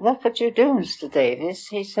said, what would you do, Mr. Davies?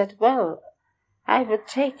 He said, well, I would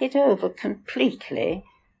take it over completely,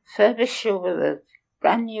 furbish you with a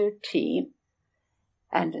brand new team,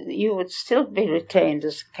 and you would still be retained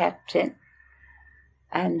as captain,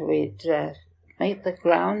 and we'd make the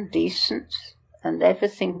ground decent, and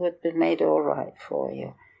everything would be made all right for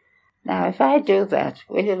you. Now, if I do that,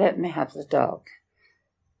 will you let me have the dog?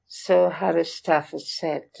 So Harry Stafford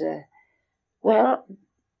said, well,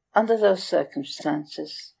 under those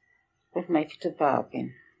circumstances, we'll make it a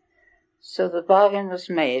bargain. So the bargain was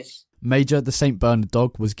made. Major, the St. Bernard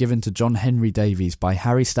dog, was given to John Henry Davies by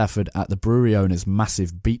Harry Stafford at the brewery owner's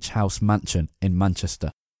massive Beach House mansion in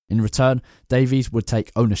Manchester. In return, Davies would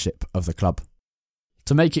take ownership of the club.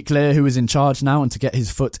 To make it clear who was in charge now and to get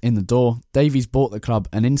his foot in the door, Davies bought the club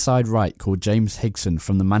an inside right called James Higson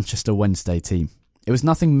from the Manchester Wednesday team. It was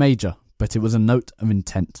nothing major, but it was a note of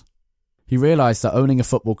intent. He realised that owning a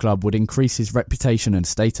football club would increase his reputation and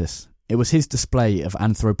status. It was his display of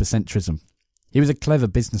anthropocentrism. He was a clever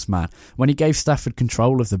businessman. When he gave Stafford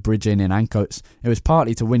control of the Bridge Inn in Ancoats, it was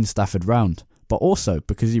partly to win Stafford round, but also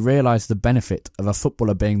because he realised the benefit of a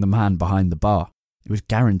footballer being the man behind the bar. It was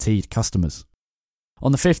guaranteed customers.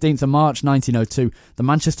 On the 15th of March 1902, the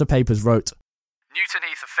Manchester papers wrote, Newton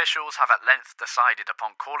Heath officials have at length decided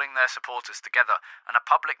upon calling their supporters together, and a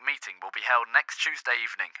public meeting will be held next Tuesday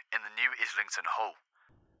evening in the new Islington Hall.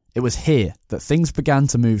 It was here that things began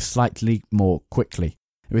to move slightly more quickly.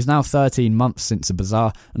 It was now 13 months since the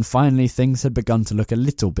bazaar, and finally things had begun to look a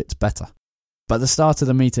little bit better. But at the start of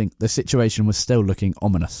the meeting, the situation was still looking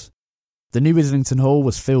ominous. The new Islington Hall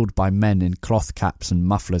was filled by men in cloth caps and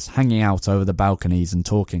mufflers hanging out over the balconies and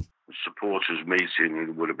talking. The supporters'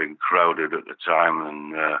 meeting would have been crowded at the time,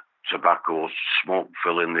 and tobacco smoke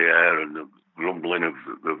filling the air and the grumbling of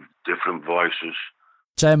different voices.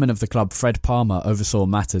 Chairman of the club, Fred Palmer, oversaw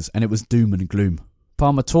matters, and it was doom and gloom.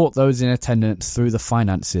 Palmer taught those in attendance through the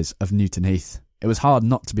finances of Newton Heath. It was hard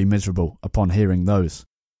not to be miserable upon hearing those.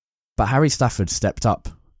 But Harry Stafford stepped up.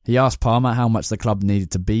 He asked Palmer how much the club needed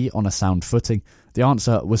to be on a sound footing. The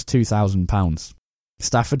answer was £2,000.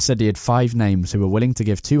 Stafford said he had 5 names who were willing to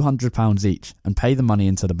give £200 each and pay the money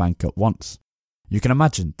into the bank at once. You can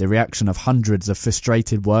imagine the reaction of hundreds of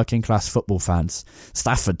frustrated working-class football fans.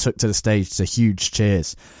 Stafford took to the stage to huge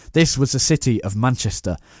cheers. This was the city of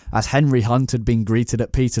Manchester, as Henry Hunt had been greeted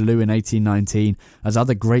at Peterloo in 1819, as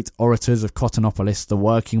other great orators of Cottonopolis, the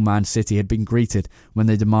working man city, had been greeted when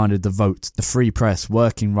they demanded the vote, the free press,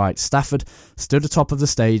 working rights. Stafford stood atop of the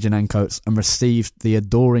stage in Ancoats and received the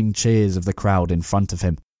adoring cheers of the crowd in front of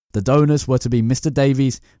him. The donors were to be Mr.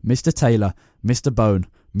 Davies, Mr. Taylor, Mr. Bone,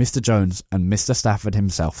 Mr. Jones and Mr. Stafford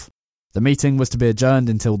himself. The meeting was to be adjourned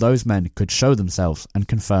until those men could show themselves and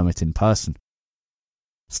confirm it in person.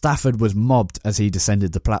 Stafford was mobbed as he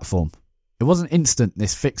descended the platform. It wasn't instant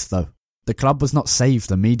this fix though. The club was not saved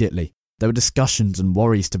immediately. There were discussions and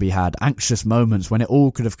worries to be had, anxious moments when it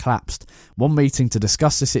all could have collapsed. One meeting to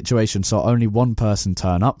discuss the situation saw only one person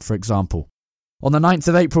turn up, for example. On the 9th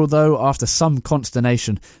of April, though, after some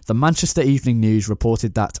consternation, the Manchester Evening News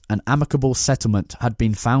reported that an amicable settlement had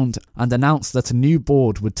been found and announced that a new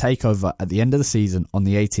board would take over at the end of the season on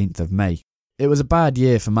the 18th of May. It was a bad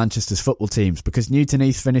year for Manchester's football teams because Newton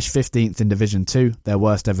Heath finished 15th in Division 2, their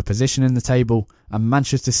worst ever position in the table, and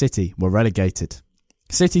Manchester City were relegated.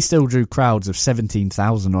 City still drew crowds of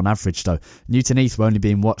 17,000 on average though, Newton Heath were only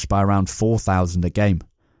being watched by around 4,000 a game.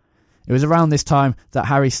 It was around this time that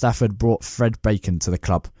Harry Stafford brought Fred Bacon to the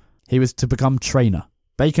club. He was to become trainer.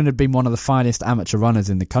 Bacon had been one of the finest amateur runners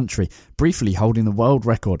in the country, briefly holding the world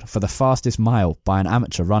record for the fastest mile by an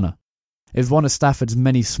amateur runner. It was one of Stafford's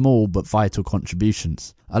many small but vital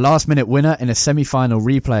contributions. A last-minute winner in a semi-final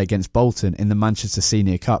replay against Bolton in the Manchester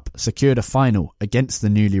Senior Cup secured a final against the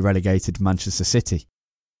newly relegated Manchester City.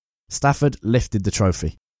 Stafford lifted the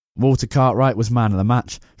trophy. Walter Cartwright was man of the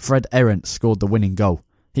match. Fred Errant scored the winning goal.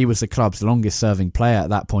 He was the club's longest-serving player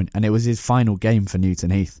at that point, and it was his final game for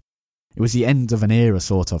Newton Heath. It was the end of an era,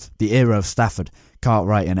 sort of. The era of Stafford,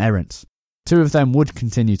 Cartwright and Errant. Two of them would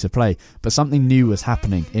continue to play, but something new was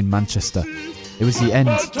happening in Manchester. It was the end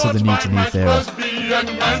to the Newton Heath era.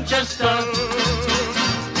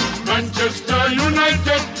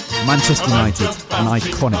 Manchester United, an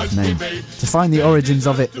iconic name. To find the origins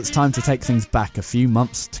of it, it's time to take things back a few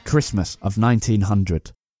months to Christmas of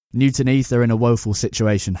 1900. Newton Heath are in a woeful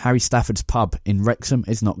situation. Harry Stafford's pub in Wrexham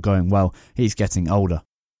is not going well. He's getting older.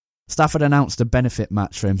 Stafford announced a benefit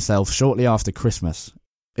match for himself shortly after Christmas.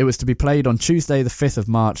 It was to be played on Tuesday the 5th of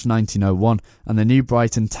March 1901, and the New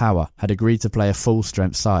Brighton Tower had agreed to play a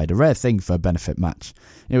full-strength side, a rare thing for a benefit match.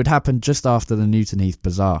 It would happen just after the Newton Heath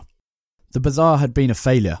Bazaar. The Bazaar had been a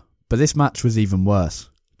failure, but this match was even worse.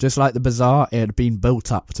 Just like the Bazaar, it had been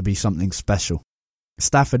built up to be something special.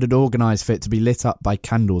 Stafford had organised for it to be lit up by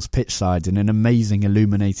candles pitchside in an amazing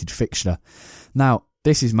illuminated fixture. Now,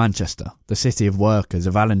 this is Manchester, the city of workers,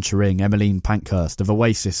 of Alan Turing, Emmeline Pankhurst, of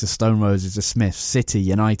Oasis, the Stone Roses, the Smiths, City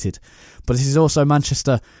United. But this is also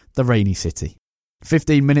Manchester, the rainy city.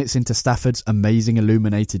 15 minutes into Stafford's amazing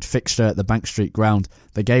illuminated fixture at the Bank Street ground,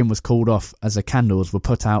 the game was called off as the candles were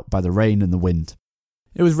put out by the rain and the wind.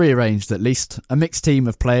 It was rearranged at least. A mixed team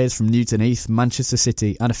of players from Newton Heath, Manchester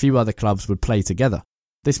City and a few other clubs would play together.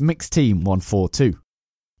 This mixed team won 4-2.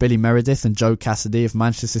 Billy Meredith and Joe Cassidy of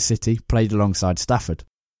Manchester City played alongside Stafford.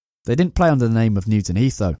 They didn't play under the name of Newton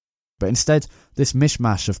Heath though, but instead this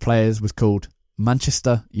mishmash of players was called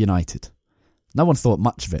Manchester United. No one thought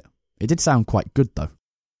much of it. It did sound quite good though.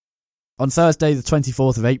 On Thursday the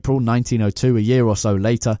 24th of April 1902, a year or so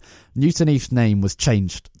later, Newton Heath's name was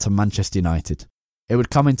changed to Manchester United. It would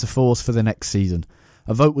come into force for the next season.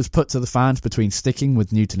 A vote was put to the fans between sticking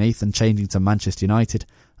with Newton Heath and changing to Manchester United,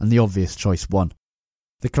 and the obvious choice won.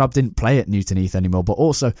 The club didn't play at Newton Heath anymore, but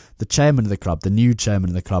also the chairman of the club, the new chairman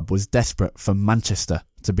of the club, was desperate for Manchester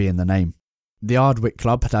to be in the name. The Ardwick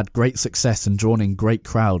club had had great success and drawn in great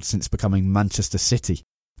crowds since becoming Manchester City.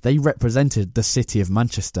 They represented the city of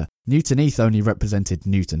Manchester. Newton Heath only represented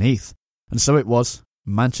Newton Heath. And so it was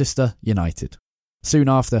Manchester United. Soon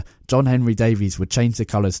after, John Henry Davies would change the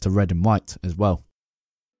colours to red and white as well.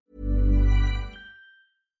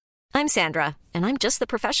 I'm Sandra, and I'm just the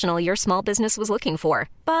professional your small business was looking for.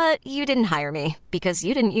 But you didn't hire me because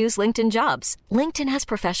you didn't use LinkedIn Jobs. LinkedIn has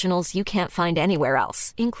professionals you can't find anywhere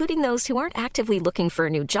else, including those who aren't actively looking for a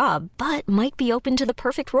new job, but might be open to the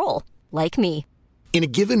perfect role, like me. In a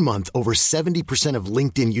given month, over 70% of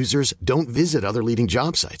LinkedIn users don't visit other leading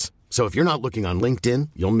job sites. So if you're not looking on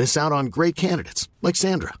LinkedIn, you'll miss out on great candidates like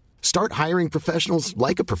Sandra. Start hiring professionals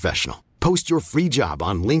like a professional. Post your free job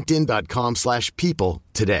on linkedin.com/people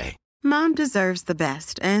today. Mom deserves the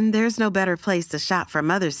best, and there's no better place to shop for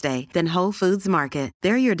Mother's Day than Whole Foods Market.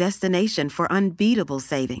 They're your destination for unbeatable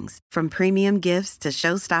savings, from premium gifts to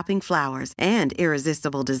show-stopping flowers and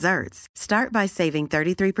irresistible desserts. Start by saving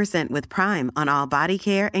 33% with Prime on all body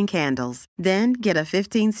care and candles. Then get a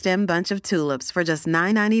 15-stem bunch of tulips for just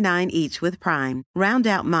 $9.99 each with Prime. Round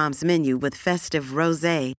out Mom's menu with festive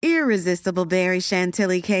rosé, irresistible berry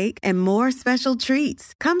chantilly cake, and more special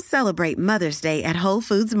treats. Come celebrate Mother's Day at Whole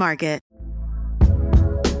Foods Market.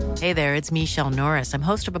 Hey there, it's Michelle Norris. I'm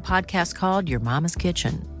host of a podcast called Your Mama's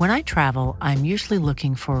Kitchen. When I travel, I'm usually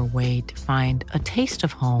looking for a way to find a taste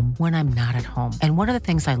of home when I'm not at home. And one of the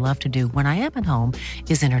things I love to do when I am at home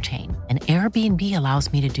is entertain. And Airbnb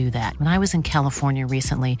allows me to do that. When I was in California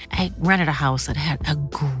recently, I rented a house that had a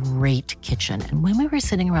great kitchen. And when we were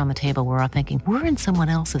sitting around the table, we're all thinking, we're in someone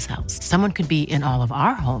else's house. Someone could be in all of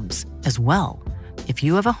our homes as well. If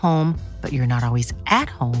you have a home, but you're not always at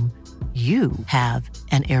home, you have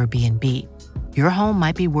an Airbnb. Your home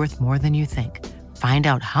might be worth more than you think. Find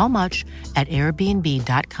out how much at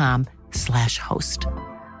airbnb.com/host.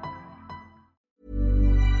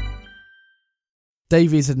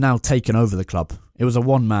 Davies had now taken over the club. It was a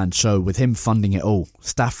one-man show with him funding it all.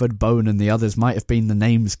 Stafford, Bone and the others might have been the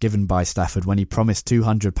names given by Stafford when he promised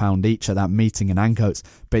 £200 each at that meeting in Ancoats,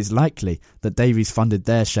 but it's likely that Davies funded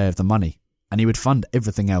their share of the money, and he would fund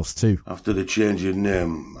everything else too. After the change in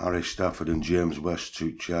name, Harry Stafford and James West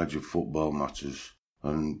took charge of football matters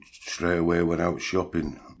and straight away went out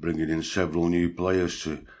shopping, bringing in several new players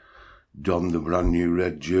to don the brand new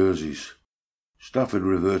red jerseys. Stafford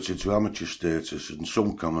reverted to amateur status, and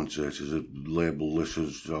some commentators have labelled this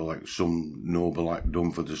as like some noble act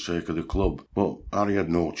done for the sake of the club. But Harry had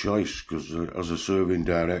no choice, because as a serving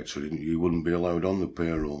director, he wouldn't be allowed on the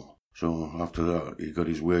payroll. So after that, he got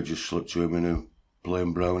his wages slipped to him in a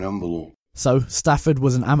plain brown envelope. So Stafford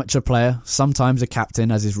was an amateur player, sometimes a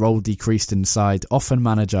captain as his role decreased in side, often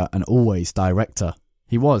manager and always director.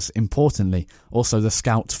 He was, importantly, also the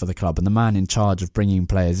scout for the club and the man in charge of bringing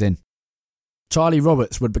players in. Charlie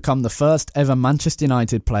Roberts would become the first ever Manchester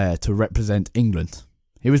United player to represent England.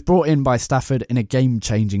 He was brought in by Stafford in a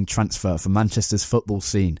game-changing transfer for Manchester's football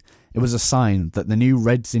scene. It was a sign that the new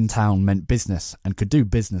Reds in town meant business and could do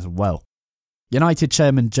business well. United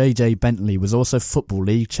chairman JJ Bentley was also Football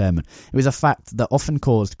League chairman. It was a fact that often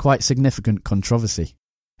caused quite significant controversy.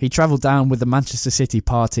 He travelled down with the Manchester City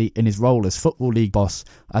party in his role as Football League boss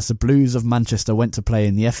as the Blues of Manchester went to play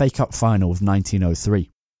in the FA Cup final of 1903.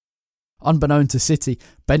 Unbeknown to City,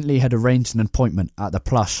 Bentley had arranged an appointment at the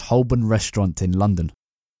plush Holborn restaurant in London.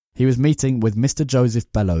 He was meeting with Mr.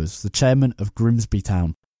 Joseph Bellows, the chairman of Grimsby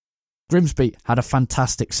Town. Grimsby had a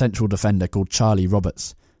fantastic central defender called Charlie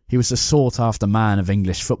Roberts. He was a sought-after man of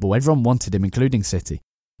English football. Everyone wanted him, including City.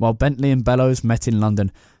 While Bentley and Bellows met in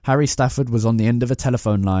London, Harry Stafford was on the end of a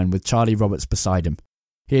telephone line with Charlie Roberts beside him.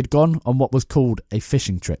 He had gone on what was called a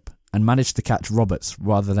fishing trip and managed to catch Roberts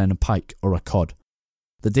rather than a pike or a cod.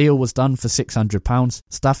 The deal was done for £600.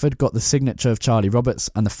 Stafford got the signature of Charlie Roberts,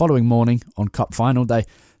 and the following morning, on Cup final day,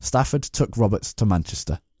 Stafford took Roberts to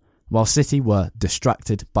Manchester. While City were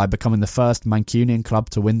distracted by becoming the first Mancunian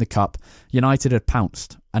club to win the Cup, United had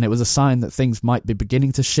pounced, and it was a sign that things might be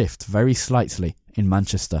beginning to shift very slightly in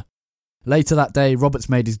Manchester. Later that day, Roberts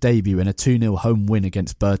made his debut in a 2-0 home win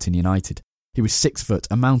against Burton United. He was 6 foot,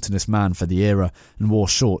 a mountainous man for the era, and wore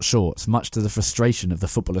short shorts, much to the frustration of the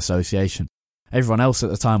Football Association. Everyone else at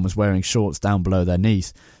the time was wearing shorts down below their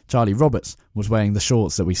knees. Charlie Roberts was wearing the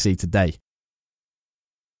shorts that we see today.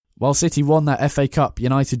 While City won that FA Cup,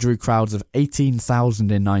 United drew crowds of 18,000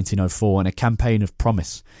 in 1904 in a campaign of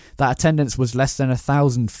promise. That attendance was less than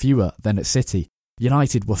 1,000 fewer than at City.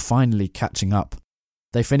 United were finally catching up.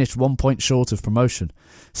 They finished 1 point short of promotion.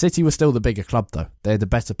 City was still the bigger club though. They had the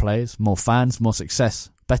better players, more fans, more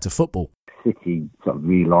success, better football. City sort of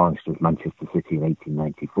relaunched as Manchester City in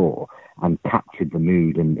 1894 and captured the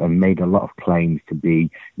mood and made a lot of claims to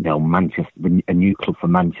be, Manchester, a new club for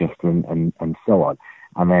Manchester and so on.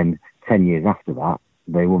 And then 10 years after that,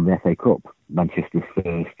 they won the FA Cup, Manchester's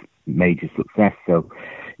first major success. So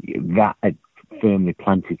that had firmly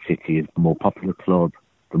planted City as the more popular club,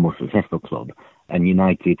 the more successful club. And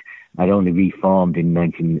United had only reformed in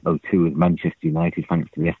 1902 as Manchester United, thanks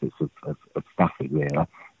to the efforts of Stafford, really.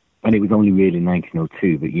 And it was only really in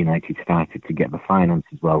 1902 that United started to get the finance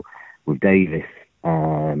as well with Davis.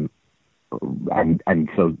 And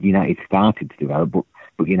so United started to develop, but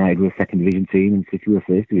United were a second division team and City were a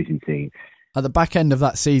first division team. At the back end of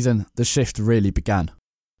that season, the shift really began.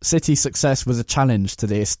 City's success was a challenge to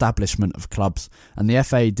the establishment of clubs, and the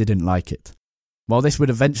FA didn't like it. While this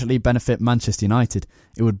would eventually benefit Manchester United,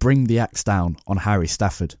 it would bring the axe down on Harry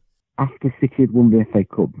Stafford. After City had won the FA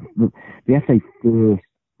Cup, the FA first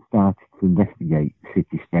started to investigate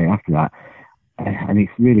City straight after that. And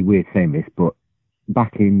it's really weird saying this, but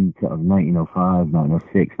back in sort of 1905,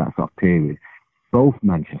 1906, that sort of period, both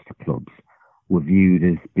Manchester clubs were viewed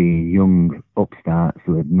as being young upstarts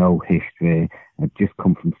who had no history, had just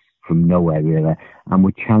come from nowhere really, and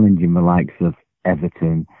were challenging the likes of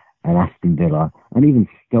Everton and Aston Villa, and even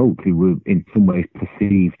Stoke, who were in some ways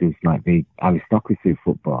perceived as like the aristocracy of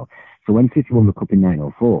football. So when City won the Cup in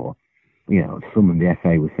 1904, some in the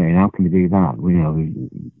FA were saying, how can they do that?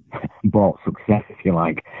 Bought success, if you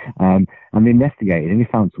like. And they investigated and they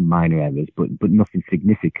found some minor errors, but nothing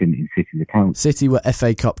significant in City's account. City were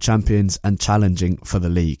FA Cup champions and challenging for the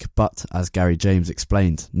league, but as Gary James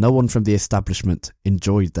explained, no one from the establishment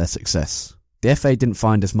enjoyed their success. The FA didn't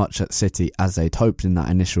find as much at City as they'd hoped in that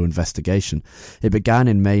initial investigation. It began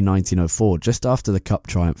in May 1904, just after the Cup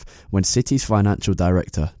triumph, when City's financial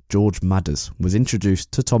director, George Madders, was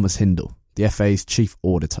introduced to Thomas Hindle, the FA's chief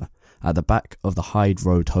auditor, at the back of the Hyde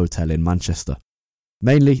Road Hotel in Manchester.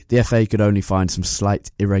 Mainly, the FA could only find some slight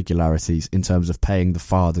irregularities in terms of paying the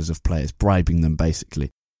fathers of players, bribing them basically.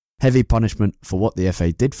 Heavy punishment for what the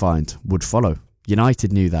FA did find would follow.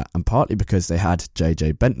 United knew that, and partly because they had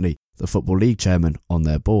JJ Bentley, the Football League chairman, on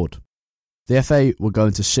their board. The FA were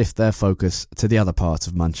going to shift their focus to the other part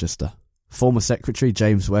of Manchester. Former Secretary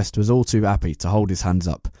James West was all too happy to hold his hands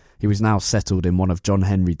up. He was now settled in one of John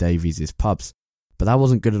Henry Davies' pubs. But that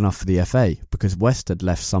wasn't good enough for the FA, because West had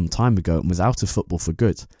left some time ago and was out of football for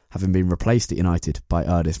good, having been replaced at United by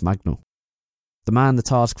Ernest Magnell. The man the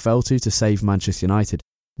task fell to save Manchester United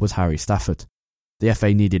was Harry Stafford. The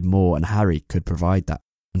FA needed more, and Harry could provide that.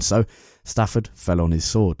 And so, Stafford fell on his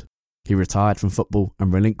sword. He retired from football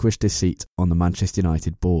and relinquished his seat on the Manchester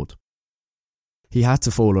United board. He had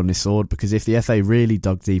to fall on his sword because if the FA really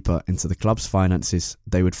dug deeper into the club's finances,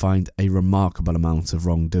 they would find a remarkable amount of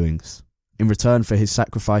wrongdoings. In return for his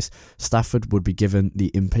sacrifice, Stafford would be given the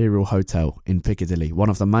Imperial Hotel in Piccadilly, one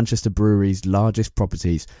of the Manchester Brewery's largest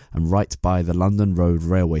properties and right by the London Road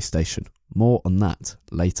railway station. More on that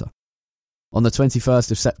later. On the 21st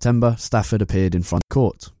of September, Stafford appeared in front of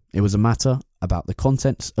court. It was a matter about the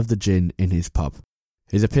contents of the gin in his pub.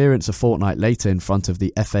 His appearance a fortnight later in front of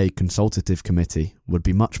the FA Consultative Committee would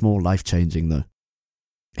be much more life-changing though.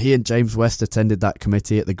 He and James West attended that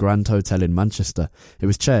committee at the Grand Hotel in Manchester. It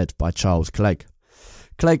was chaired by Charles Clegg.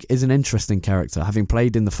 Clegg is an interesting character, having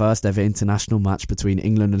played in the first ever international match between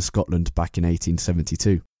England and Scotland back in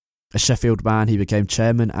 1872. A Sheffield man, he became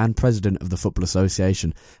chairman and president of the Football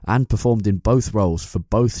Association and performed in both roles for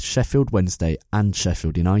both Sheffield Wednesday and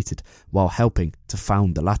Sheffield United, while helping to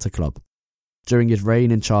found the latter club. During his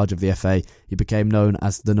reign in charge of the FA, he became known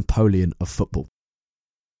as the Napoleon of football.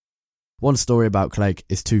 One story about Clegg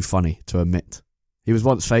is too funny to omit. He was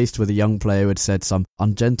once faced with a young player who had said some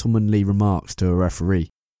ungentlemanly remarks to a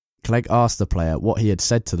referee. Clegg asked the player what he had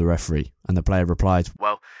said to the referee, and the player replied,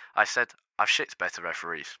 "Well, I said, I've shit better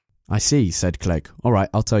referees." "I see," said Clegg. "All right,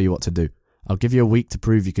 I'll tell you what to do. I'll give you a week to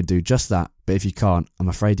prove you could do just that, but if you can't, I'm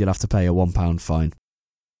afraid you'll have to pay a £1 fine."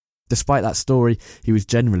 Despite that story, he was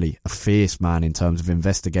generally a fierce man in terms of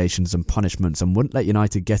investigations and punishments and wouldn't let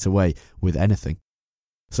United get away with anything.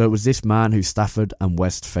 So it was this man who Stafford and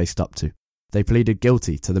West faced up to. They pleaded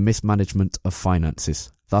guilty to the mismanagement of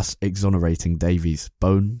finances, thus exonerating Davies,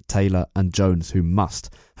 Bone, Taylor and Jones, who must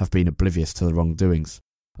have been oblivious to the wrongdoings.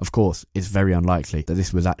 Of course, it's very unlikely that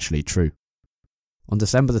this was actually true. On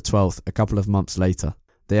December the 12th, a couple of months later,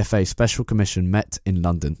 the FA Special Commission met in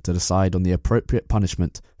London to decide on the appropriate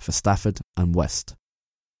punishment for Stafford and West.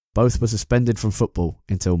 Both were suspended from football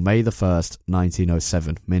until May the 1st,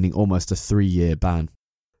 1907, meaning almost a 3-year ban.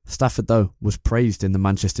 Stafford, though, was praised in the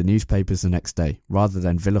Manchester newspapers the next day, rather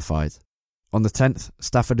than vilified. On the 10th,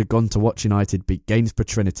 Stafford had gone to watch United beat Gainsborough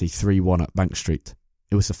Trinity 3-1 at Bank Street.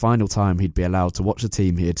 It was the final time he'd be allowed to watch the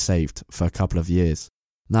team he had saved for a couple of years.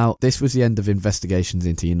 Now, this was the end of investigations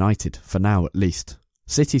into United, for now at least.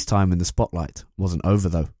 City's time in the spotlight wasn't over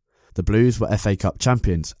though. The Blues were FA Cup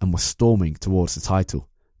champions and were storming towards the title.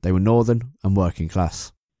 They were northern and working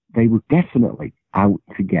class. They were definitely out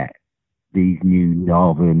to get these new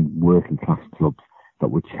northern working class clubs that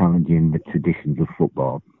were challenging the traditions of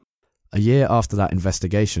football. A year after that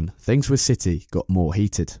investigation, things with City got more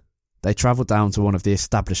heated. They travelled down to one of the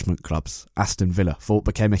establishment clubs, Aston Villa, for what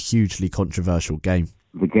became a hugely controversial game.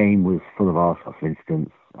 The game was full of arse, for instance.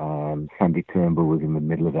 Sandy Turnbull was in the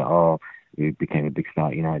middle of it all. He became a big star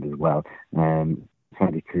at United as well.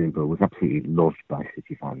 Sandy Turnbull was absolutely loved by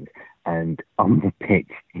City fans. And on the pitch,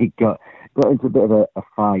 he got into a bit of a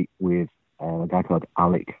fight with a guy called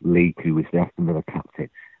Alec Leake, who was the Aston Villa captain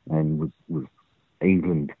and was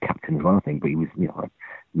England captain as well, I think. But he was, a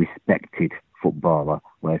respected footballer,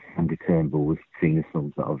 whereas Sandy Turnbull was seen as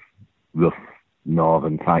some sort of rough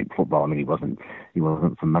northern type footballer. I mean, he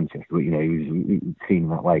wasn't from Manchester, but he was seen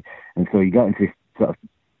that way. And so he got into this sort of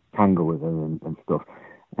tangle with him and stuff.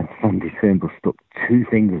 And Sandy Turnbull stuck 2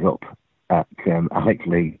 fingers up at Alec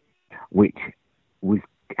Lee, which was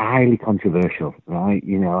highly controversial, right?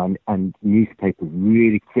 And newspapers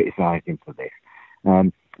really criticised him for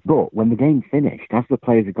this. But when the game finished, as the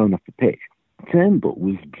players were going off the pitch, Turnbull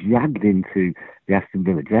was dragged into the Aston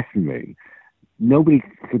Villa dressing room. Nobody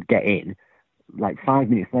could get in. Like 5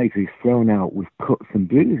 minutes later, he's thrown out with cuts and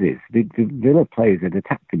bruises. The Villa players had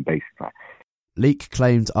attacked him, basically. Leake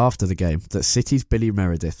claimed after the game that City's Billy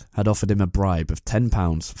Meredith had offered him a bribe of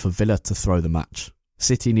 £10 for Villa to throw the match.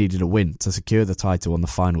 City needed a win to secure the title on the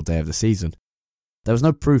final day of the season. There was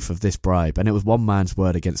no proof of this bribe, and it was one man's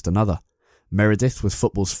word against another. Meredith was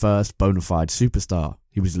football's first bona fide superstar.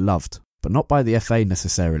 He was loved, but not by the FA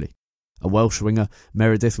necessarily. A Welsh winger,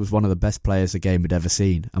 Meredith was one of the best players the game had ever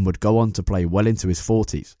seen and would go on to play well into his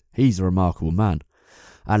 40s. He's a remarkable man.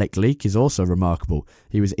 Alec Leake is also remarkable.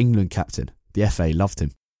 He was England captain. The FA loved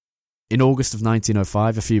him. In August of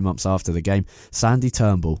 1905, a few months after the game, Sandy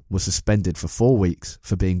Turnbull was suspended for 4 weeks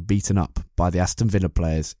for being beaten up by the Aston Villa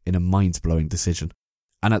players in a mind-blowing decision.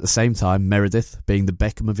 And at the same time, Meredith, being the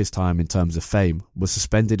Beckham of his time in terms of fame, was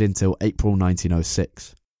suspended until April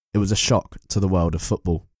 1906. It was a shock to the world of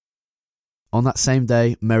football. On that same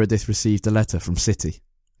day, Meredith received a letter from City.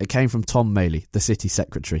 It came from Tom Maley, the City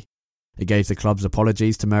secretary. It gave the club's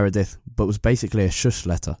apologies to Meredith, but was basically a shush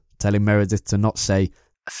letter, telling Meredith to not say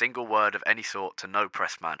a single word of any sort to no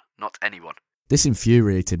pressman, not anyone. This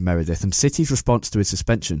infuriated Meredith, and City's response to his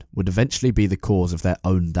suspension would eventually be the cause of their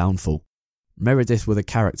own downfall. Meredith was a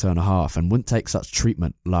character and a half and wouldn't take such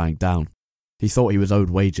treatment lying down. He thought he was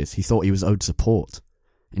owed wages, he thought he was owed support.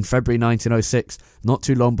 In February 1906, not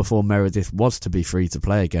too long before Meredith was to be free to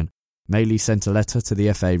play again, Maley sent a letter to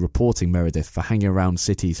the FA reporting Meredith for hanging around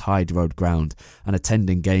City's Hyde Road ground and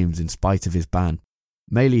attending games in spite of his ban.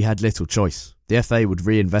 Maley had little choice. The FA would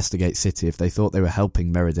reinvestigate City if they thought they were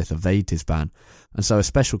helping Meredith evade his ban, and so a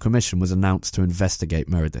special commission was announced to investigate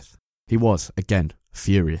Meredith. He was, again,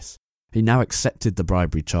 furious. He now accepted the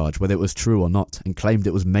bribery charge, whether it was true or not, and claimed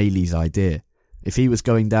it was Maley's idea. If he was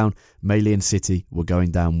going down, Maley and City were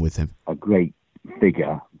going down with him. A great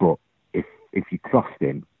figure, but if you crossed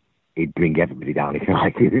him, he'd bring everybody down, if you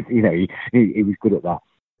like. He was good at that.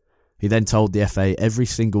 He then told the FA every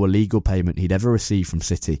single illegal payment he'd ever received from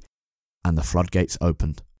City, and the floodgates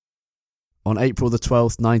opened. On April the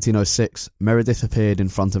 12th, 1906, Meredith appeared in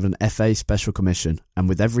front of an FA Special Commission, and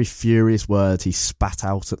with every furious word he spat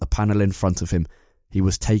out at the panel in front of him, he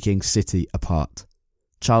was taking City apart.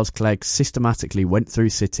 Charles Clegg systematically went through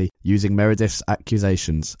City using Meredith's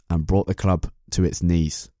accusations and brought the club to its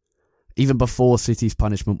knees. Even before City's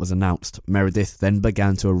punishment was announced, Meredith then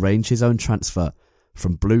began to arrange his own transfer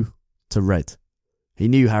from blue to red. He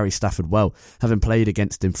knew Harry Stafford well, having played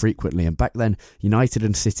against him frequently, and back then United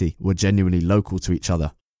and City were genuinely local to each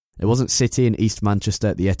other. It wasn't City in East Manchester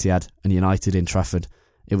at the Etihad and United in Trafford.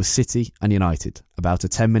 It was City and United, about a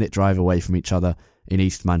 10-minute drive away from each other in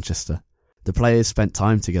East Manchester. The players spent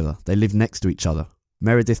time together. They lived next to each other.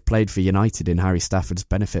 Meredith played for United in Harry Stafford's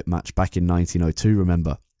benefit match back in 1902,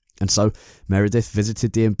 remember? And so Meredith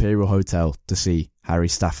visited the Imperial Hotel to see Harry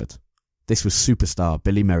Stafford. This was superstar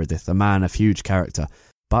Billy Meredith, a man of huge character,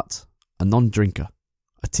 but a non-drinker,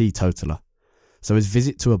 a teetotaler. So his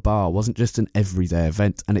visit to a bar wasn't just an everyday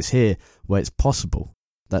event, and it's here where it's possible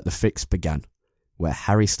that the fix began, where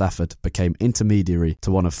Harry Stafford became intermediary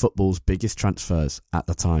to one of football's biggest transfers at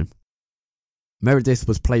the time. Meredith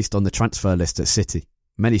was placed on the transfer list at City.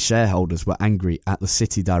 Many shareholders were angry at the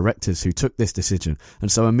City directors who took this decision,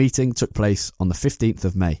 and so a meeting took place on the 15th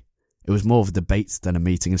of May. It was more of a debate than a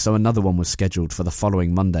meeting, and so another one was scheduled for the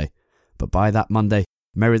following Monday. But by that Monday,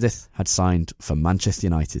 Meredith had signed for Manchester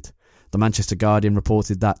United. The Manchester Guardian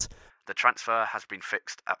reported that the transfer has been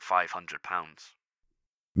fixed at £500.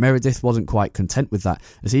 Meredith wasn't quite content with that,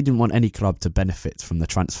 as he didn't want any club to benefit from the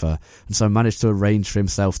transfer, and so managed to arrange for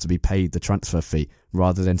himself to be paid the transfer fee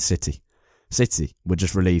rather than City. City were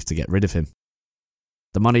just relieved to get rid of him.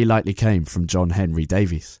 The money likely came from John Henry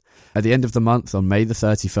Davies. At the end of the month, on May the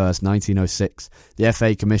 31st, 1906, the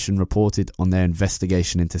FA Commission reported on their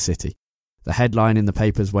investigation into City. The headline in the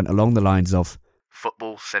papers went along the lines of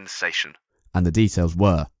 "Football Sensation," and the details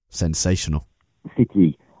were sensational.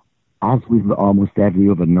 City, as with almost every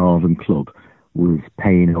other northern club, was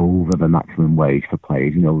paying over the maximum wage for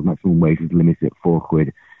players. The maximum wage was limited at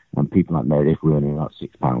 £4, and people like Meredith were earning about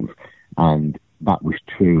 £6. And that was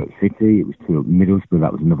true at City, it was true at Middlesbrough,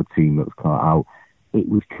 that was another team that was caught out. It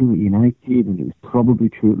was true at United, and it was probably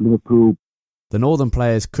true at Liverpool. The Northern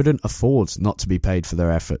players couldn't afford not to be paid for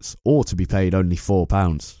their efforts, or to be paid only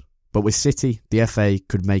 £4. But with City, the FA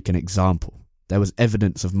could make an example. There was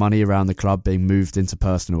evidence of money around the club being moved into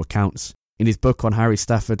personal accounts. In his book on Harry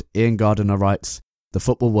Stafford, Ian Gardiner writes, "The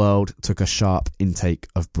football world took a sharp intake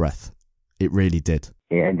of breath." It really did.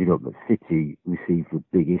 It ended up that City received the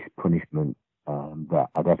biggest punishment that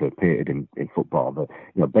had ever appeared in football. But,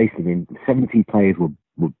 basically 17 players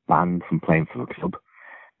were banned from playing for the club.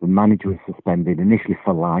 The manager was suspended initially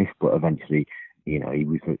for life, but eventually, he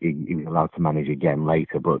was allowed to manage again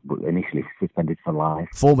later, but initially suspended for life.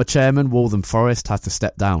 Former chairman Waltham Forest had to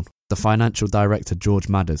step down. The financial director George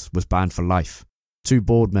Madders was banned for life. 2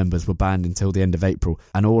 board members were banned until the end of April,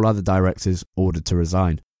 and all other directors ordered to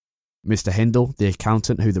resign. Mr. Hindle, the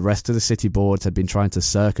accountant who the rest of the city boards had been trying to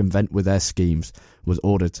circumvent with their schemes, was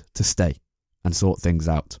ordered to stay and sort things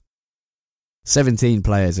out. 17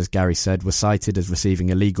 players, as Gary said, were cited as receiving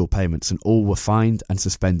illegal payments, and all were fined and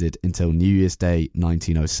suspended until New Year's Day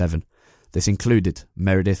 1907. This included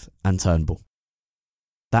Meredith and Turnbull.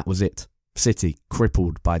 That was it. City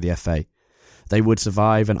crippled by the FA. They would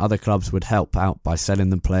survive, and other clubs would help out by selling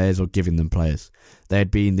them players or giving them players. They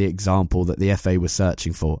had been the example that the FA was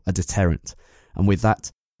searching for, a deterrent. And with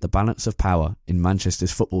that, the balance of power in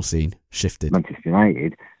Manchester's football scene shifted. Manchester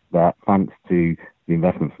United, that thanks to the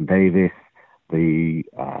investment from Davis, the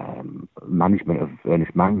management of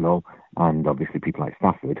Ernest Mangnall, and obviously people like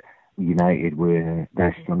Stafford, United were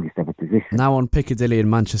their strongest ever position. Now on Piccadilly in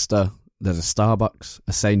Manchester, there's a Starbucks,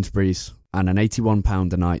 a Sainsbury's, and an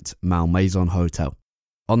 £81 a night Malmaison hotel.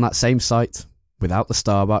 On that same site, without the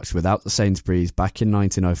Starbucks, without the Sainsbury's, back in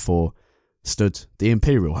 1904, stood the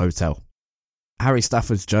Imperial Hotel. Harry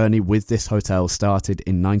Stafford's journey with this hotel started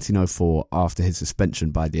in 1904 after his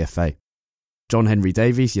suspension by the FA. John Henry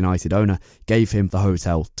Davies, United owner, gave him the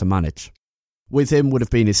hotel to manage. With him would have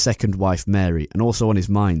been his second wife Mary, and also on his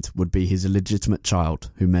mind would be his illegitimate child,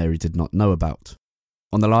 who Mary did not know about.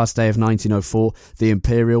 On the last day of 1904, the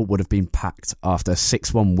Imperial would have been packed after a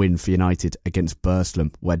 6-1 win for United against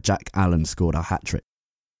Burslem, where Jack Allen scored a hat-trick.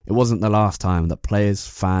 It wasn't the last time that players,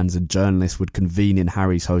 fans and journalists would convene in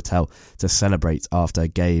Harry's hotel to celebrate after a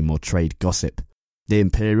game or trade gossip. The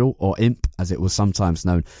Imperial, or Imp as it was sometimes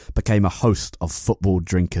known, became a host of football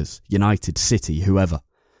drinkers, United, City, whoever.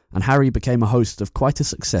 And Harry became a host of quite a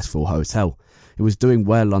successful hotel. It was doing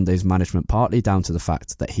well under his management, partly down to the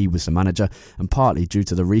fact that he was the manager and partly due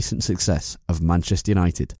to the recent success of Manchester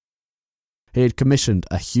United. He had commissioned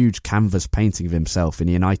a huge canvas painting of himself in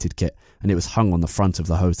a United kit, and it was hung on the front of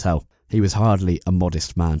the hotel. He was hardly a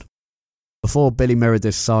modest man. Before Billy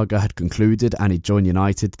Meredith's saga had concluded and he joined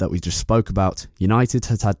United that we just spoke about, United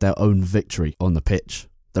had had their own victory on the pitch.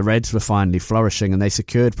 The Reds were finally flourishing, and they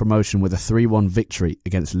secured promotion with a 3-1 victory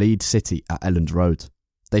against Leeds City at Elland Road.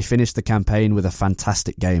 They finished the campaign with a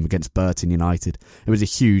fantastic game against Burton United. It was a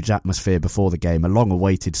huge atmosphere before the game, a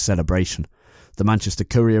long-awaited celebration. The Manchester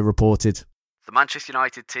Courier reported, "The Manchester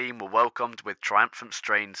United team were welcomed with triumphant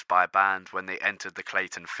strains by a band when they entered the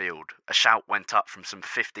Clayton Field. A shout went up from some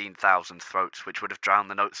 15,000 throats which would have drowned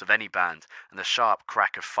the notes of any band, and the sharp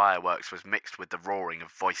crack of fireworks was mixed with the roaring of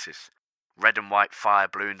voices. Red and white fire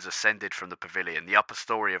balloons ascended from the pavilion, the upper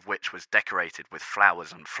story of which was decorated with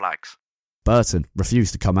flowers and flags." Burton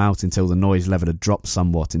refused to come out until the noise level had dropped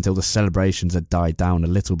somewhat, until the celebrations had died down a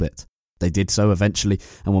little bit. They did so eventually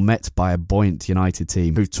and were met by a buoyant United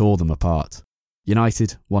team who tore them apart.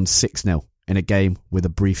 United won 6-0 in a game with a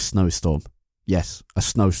brief snowstorm. Yes, a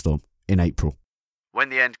snowstorm in April. When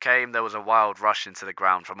the end came, there was a wild rush into the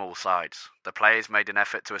ground from all sides. The players made an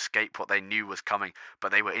effort to escape what they knew was coming,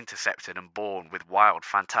 but they were intercepted and borne with wild,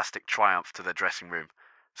 fantastic triumph to the dressing room.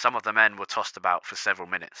 Some of the men were tossed about for several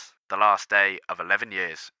minutes, the last day of 11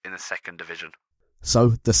 years in the second division.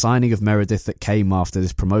 So, the signing of Meredith that came after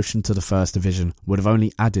this promotion to the first division would have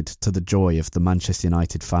only added to the joy of the Manchester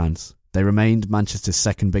United fans. They remained Manchester's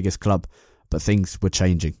second biggest club, but things were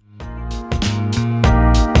changing.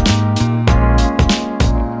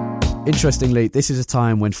 Interestingly, this is a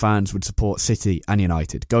time when fans would support City and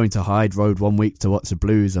United, going to Hyde Road one week to watch the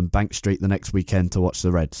Blues and Bank Street the next weekend to watch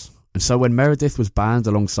the Reds. And so when Meredith was banned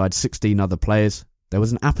alongside 16 other players, there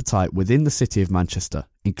was an appetite within the city of Manchester,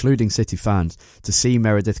 including City fans, to see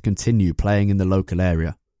Meredith continue playing in the local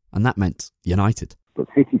area. And that meant United. But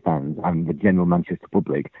City fans and the general Manchester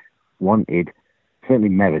public wanted, certainly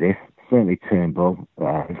Meredith, certainly Turnbull,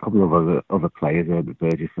 a couple of other players, Herbert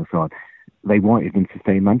Burgess and so on, they wanted them to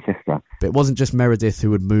stay in Manchester. But it wasn't just Meredith who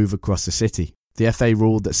would move across the city. The FA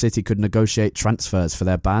ruled that City could negotiate transfers for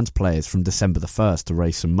their banned players from December the 1st to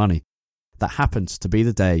raise some money. That happened to be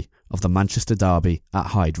the day of the Manchester derby at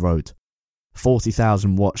Hyde Road.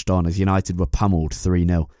 40,000 watched on as United were pummeled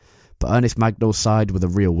 3-0. But Ernest Magnall's side were the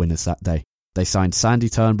real winners that day. They signed Sandy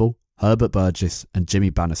Turnbull, Herbert Burgess and Jimmy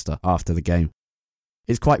Bannister after the game.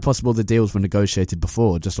 It's quite possible the deals were negotiated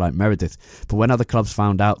before, just like Meredith, but when other clubs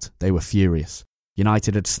found out, they were furious.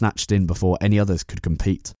 United had snatched in before any others could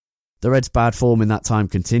compete. The Reds' bad form in that time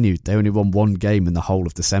continued. They only won one game in the whole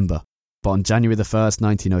of December. But on January the 1st,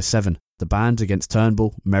 1907, the bans against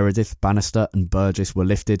Turnbull, Meredith, Bannister and Burgess were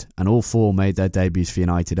lifted, and all four made their debuts for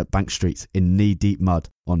United at Bank Street in knee-deep mud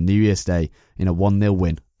on New Year's Day in a 1-0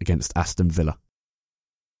 win against Aston Villa.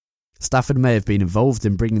 Stafford may have been involved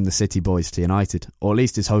in bringing the City boys to United, or at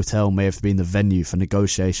least his hotel may have been the venue for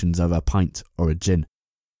negotiations over a pint or a gin.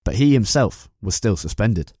 But he himself was still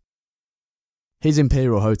suspended. His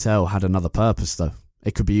Imperial Hotel had another purpose though.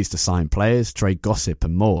 It could be used to sign players, trade gossip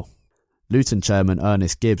and more. Luton chairman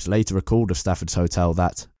Ernest Gibbs later recalled of Stafford's hotel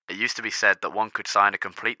that it used to be said that one could sign a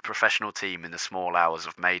complete professional team in the small hours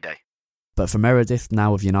of May Day. But for Meredith,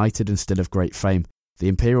 now of United and still of great fame, the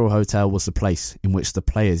Imperial Hotel was the place in which the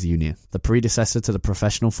Players' Union, the predecessor to the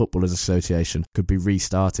Professional Footballers Association, could be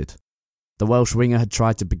restarted. The Welsh winger had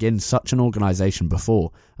tried to begin such an organisation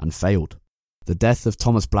before and failed. The death of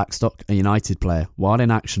Thomas Blackstock, a United player, while in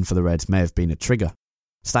action for the Reds may have been a trigger.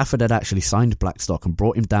 Stafford had actually signed Blackstock and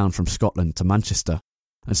brought him down from Scotland to Manchester,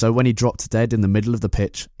 and so when he dropped dead in the middle of the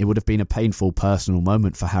pitch, it would have been a painful personal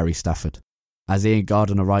moment for Harry Stafford. As Ian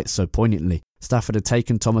Gardiner writes so poignantly, Stafford had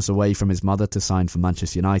taken Thomas away from his mother to sign for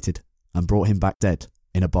Manchester United and brought him back dead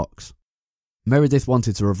in a box. Meredith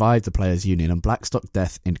wanted to revive the Players' Union and Blackstock's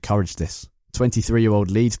death encouraged this.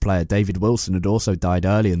 23-year-old Leeds player David Wilson had also died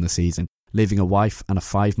early in the season, leaving a wife and a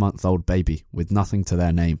 5-month-old baby with nothing to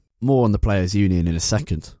their name. More on the Players' Union in a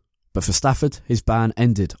second. But for Stafford, his ban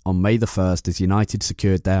ended on May the 1st as United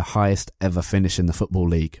secured their highest ever finish in the Football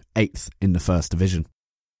League, 8th in the First Division.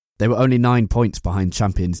 They were only 9 points behind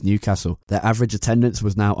champions Newcastle. Their average attendance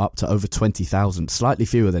was now up to over 20,000, slightly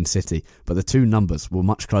fewer than City, but the two numbers were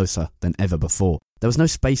much closer than ever before. There was no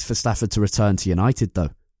space for Stafford to return to United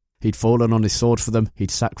though. He'd fallen on his sword for them,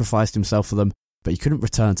 he'd sacrificed himself for them, but he couldn't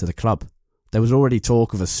return to the club. There was already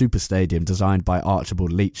talk of a super stadium designed by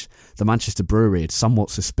Archibald Leach. The Manchester Brewery had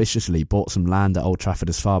somewhat suspiciously bought some land at Old Trafford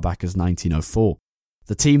as far back as 1904.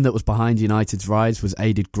 The team that was behind United's rise was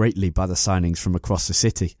aided greatly by the signings from across the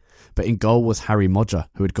city. But in goal was Harry Modger,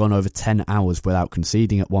 who had gone over 10 hours without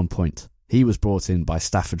conceding at one point. He was brought in by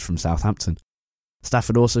Stafford from Southampton.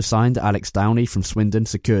 Stafford also signed Alex Downey from Swindon,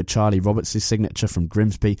 secured Charlie Roberts' signature from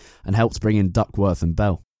Grimsby, and helped bring in Duckworth and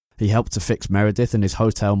Bell. He helped to fix Meredith, and his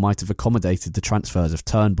hotel might have accommodated the transfers of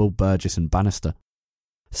Turnbull, Burgess and Bannister.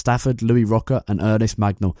 Stafford, Louis Rocker and Ernest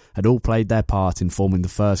Magnell had all played their part in forming the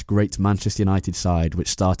first great Manchester United side which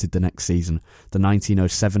started the next season, the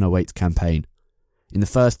 1907-08 campaign. In the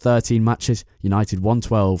first 13 matches, United won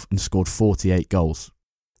 12 and scored 48 goals.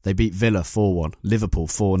 They beat Villa 4-1, Liverpool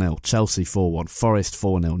 4-0, Chelsea 4-1, Forest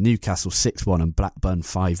 4-0, Newcastle 6-1 and Blackburn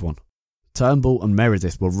 5-1. Turnbull and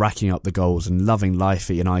Meredith were racking up the goals and loving life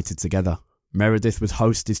at United together. Meredith would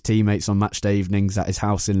host his teammates on matchday evenings at his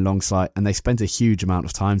house in Longsight and they spent a huge amount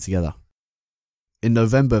of time together. In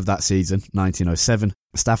November of that season, 1907,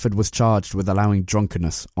 Stafford was charged with allowing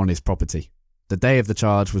drunkenness on his property. The day of the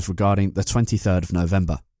charge was regarding the 23rd of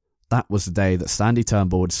November. That was the day that Stanley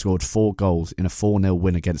Turnbull had scored 4 goals in a 4-0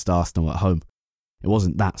 win against Arsenal at home. It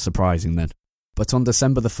wasn't that surprising then. But on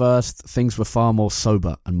December the 1st, things were far more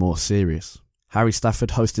sober and more serious. Harry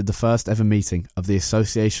Stafford hosted the first ever meeting of the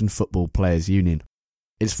Association Football Players' Union.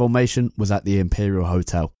 Its formation was at the Imperial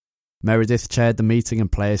Hotel. Meredith chaired the meeting and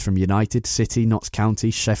players from United, City, Notts County,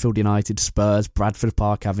 Sheffield United, Spurs, Bradford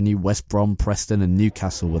Park Avenue, West Brom, Preston and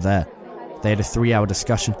Newcastle were there. They had a 3-hour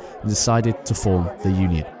discussion and decided to form the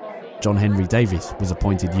union. John Henry Davies was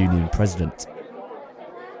appointed union president.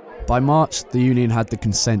 By March, the union had the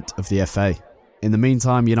consent of the FA. In the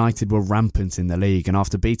meantime, United were rampant in the league, and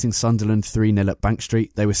after beating Sunderland 3-0 at Bank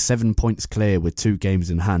Street, they were 7 points clear with 2 games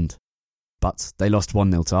in hand. But they lost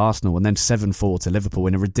 1-0 to Arsenal and then 7-4 to Liverpool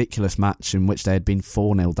in a ridiculous match in which they had been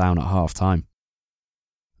 4-0 down at half-time.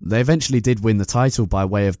 They eventually did win the title by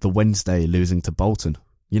way of the Wednesday losing to Bolton.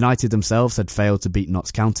 United themselves had failed to beat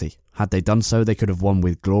Notts County. Had they done so, they could have won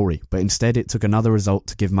with glory, but instead it took another result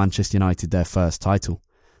to give Manchester United their first title.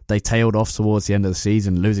 They tailed off towards the end of the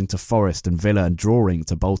season, losing to Forest and Villa and drawing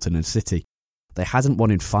to Bolton and City. They hadn't won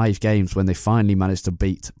in 5 games when they finally managed to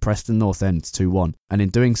beat Preston North End 2-1, and in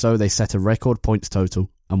doing so they set a record points total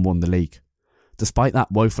and won the league. Despite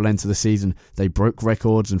that woeful end to the season, they broke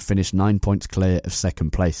records and finished 9 points clear of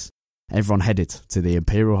second place. Everyone headed to the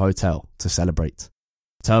Imperial Hotel to celebrate.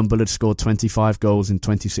 Turnbull had scored 25 goals in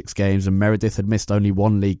 26 games and Meredith had missed only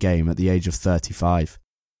 1 league game at the age of 35.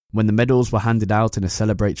 When the medals were handed out in a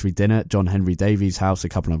celebratory dinner at John Henry Davies' house a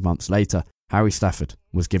couple of months later, Harry Stafford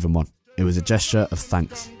was given one. It was a gesture of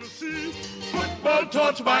thanks. Football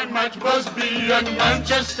taught by Matt Busby and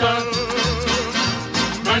Manchester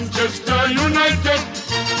United,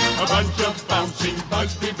 a bunch of bouncing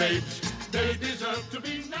Busby babes, they deserve to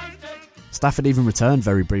be knighted. Stafford even returned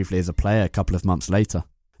very briefly as a player a couple of months later.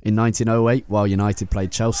 In 1908, while United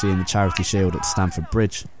played Chelsea in the Charity Shield at Stamford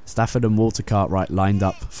Bridge, Stafford and Walter Cartwright lined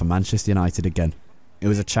up for Manchester United again. It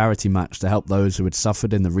was a charity match to help those who had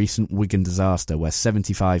suffered in the recent Wigan disaster where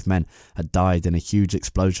 75 men had died in a huge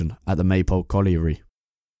explosion at the Maypole Colliery.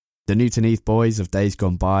 The Newton Heath boys of days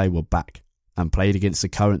gone by were back and played against the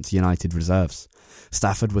current United reserves.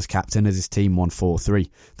 Stafford was captain as his team won 4-3.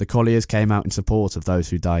 The Colliers came out in support of those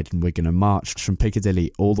who died in Wigan and marched from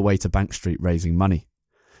Piccadilly all the way to Bank Street raising money.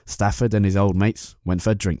 Stafford and his old mates went for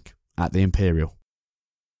a drink at the Imperial.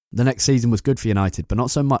 The next season was good for United, but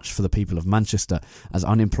not so much for the people of Manchester, as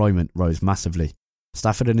unemployment rose massively.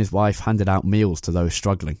 Stafford and his wife handed out meals to those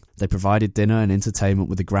struggling. They provided dinner and entertainment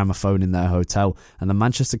with a gramophone in their hotel, and the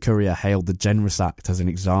Manchester Courier hailed the generous act as an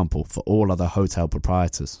example for all other hotel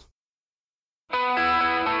proprietors. Old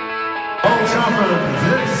Trafford,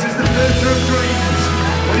 this is the theatre of dreams.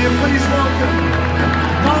 Will you please welcome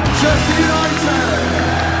Manchester United?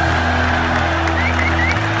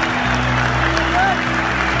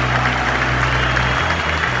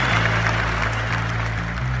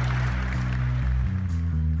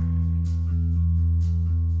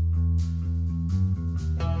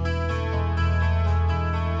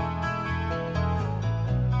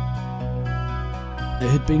 It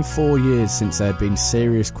had been 4 years since there had been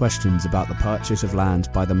serious questions about the purchase of land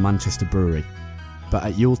by the Manchester Brewery, but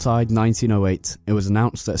at Yuletide 1908 it was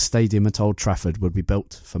announced that a stadium at Old Trafford would be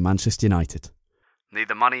built for Manchester United.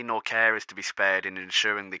 Neither money nor care is to be spared in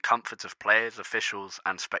ensuring the comfort of players, officials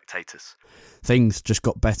and spectators. Things just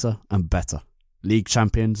got better and better. League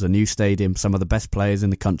champions, a new stadium, some of the best players in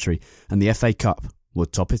the country, and the FA Cup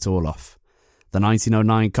would top it all off. The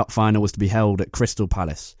 1909 Cup final was to be held at Crystal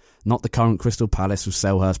Palace. Not the current Crystal Palace of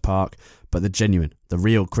Selhurst Park, but the genuine, the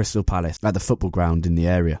real Crystal Palace at the football ground in the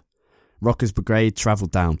area. Rocker's brigade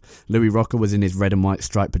travelled down. Louis Rocker was in his red and white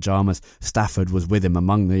striped pyjamas. Stafford was with him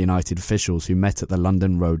among the United officials who met at the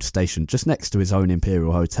London Road station just next to his own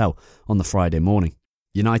Imperial Hotel on the Friday morning.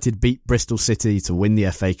 United beat Bristol City to win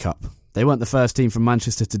the FA Cup. They weren't the first team from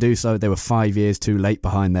Manchester to do so. They were 5 years too late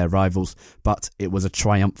behind their rivals, but it was a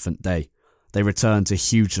triumphant day. They returned to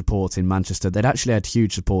huge support in Manchester. They'd actually had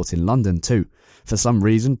huge support in London too. For some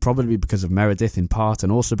reason, probably because of Meredith in part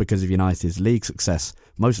and also because of United's league success,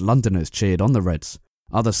 most Londoners cheered on the Reds.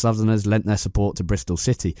 Other Southerners lent their support to Bristol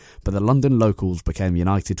City, but the London locals became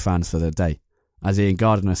United fans for the day. As Ian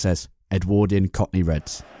Gardiner says, Edwardian Cockney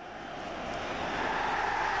Reds.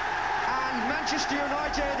 And Manchester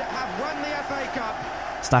United have won the FA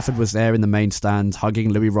Cup. Stafford was there in the main stand,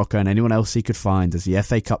 hugging Louis Rocker and anyone else he could find as the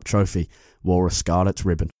FA Cup trophy wore a scarlet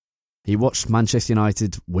ribbon. He watched Manchester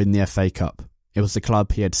United win the FA Cup. It was the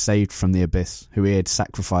club he had saved from the abyss, who he had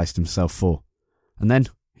sacrificed himself for. And then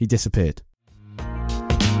he disappeared.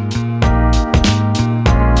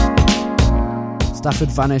 Stafford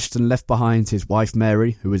vanished and left behind his wife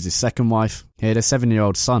Mary, who was his second wife. He had a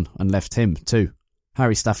 7-year-old son and left him too.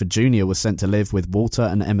 Harry Stafford Jr. was sent to live with Walter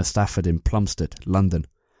and Emma Stafford in Plumstead, London.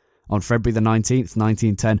 On February the 19th,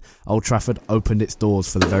 1910, Old Trafford opened its doors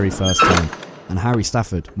for the very first time, and Harry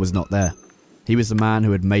Stafford was not there. He was the man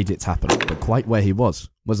who had made it happen, but quite where he was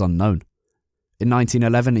unknown. In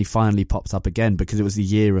 1911, he finally popped up again because it was the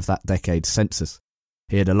year of that decade's census.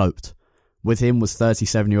 He had eloped. With him was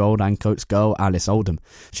 37-year-old Ancoats girl Alice Oldham.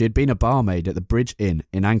 She had been a barmaid at the Bridge Inn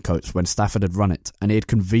in Ancoats when Stafford had run it, and he had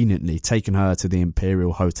conveniently taken her to the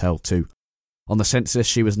Imperial Hotel too. On the census,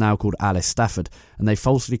 she was now called Alice Stafford, and they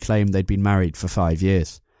falsely claimed they'd been married for 5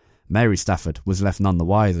 years. Mary Stafford was left none the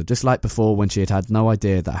wiser, just like before when she had no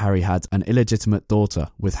idea that Harry had an illegitimate daughter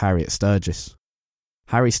with Harriet Sturgis.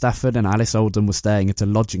 Harry Stafford and Alice Oldham were staying at a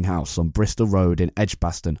lodging house on Bristol Road in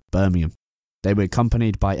Edgbaston, Birmingham. They were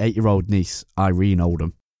accompanied by 8-year-old niece Irene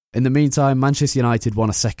Oldham. In the meantime, Manchester United won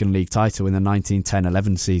a second league title in the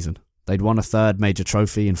 1910-11 season. They'd won a third major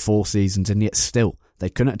trophy in 4 seasons, and yet still they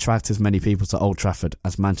couldn't attract as many people to Old Trafford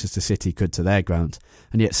as Manchester City could to their ground,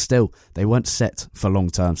 and yet still they weren't set for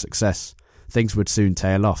long-term success. Things would soon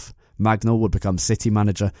tail off. Magnell would become City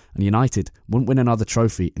manager, and United wouldn't win another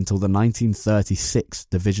trophy until the 1936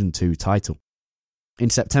 Division 2 title. In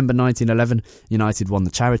September 1911, United won the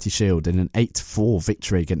Charity Shield in an 8-4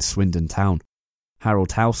 victory against Swindon Town.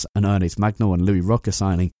 Harold House and Ernest Magnell and Louis Rocker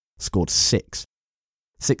signing scored 6.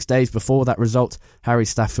 6 days before that result, Harry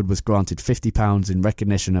Stafford was granted £50 in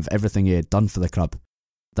recognition of everything he had done for the club.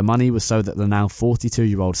 The money was so that the now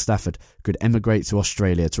 42-year-old Stafford could emigrate to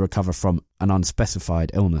Australia to recover from an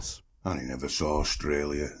unspecified illness. And he never saw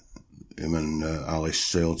Australia. Him and Alice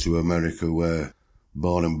sailed to America where,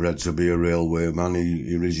 born and bred to be a railway man,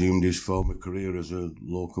 he resumed his former career as a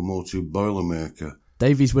locomotive boilermaker.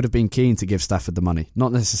 Davies would have been keen to give Stafford the money,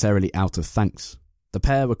 not necessarily out of thanks. The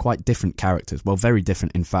pair were quite different characters, well, very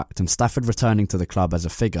different in fact, and Stafford returning to the club as a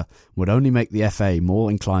figure would only make the FA more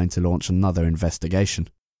inclined to launch another investigation.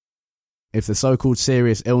 If the so-called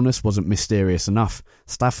serious illness wasn't mysterious enough,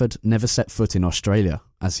 Stafford never set foot in Australia,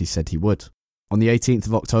 as he said he would. On the 18th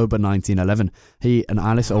of October 1911, he and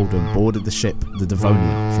Alice Oldham boarded the ship the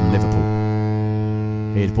Devonian from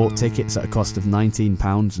Liverpool. He had bought tickets at a cost of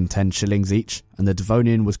 £19 and 10 shillings each, and the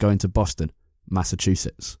Devonian was going to Boston,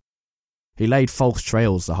 Massachusetts. He laid false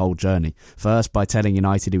trails the whole journey, first by telling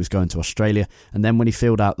United he was going to Australia, and then when he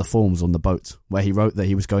filled out the forms on the boat, where he wrote that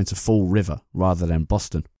he was going to Fall River rather than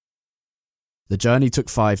Boston. The journey took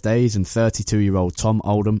 5 days, and 32-year-old Tom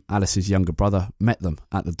Oldham, Alice's younger brother, met them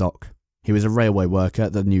at the dock. He was a railway worker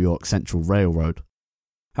at the New York Central Railroad.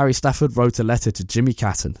 Harry Stafford wrote a letter to Jimmy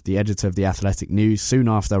Catton, the editor of the Athletic News, soon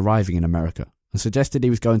after arriving in America, and suggested he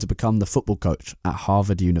was going to become the football coach at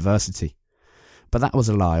Harvard University. But that was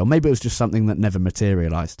a lie, or maybe it was just something that never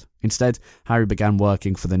materialised. Instead, Harry began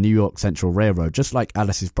working for the New York Central Railroad, just like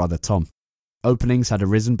Alice's brother Tom. Openings had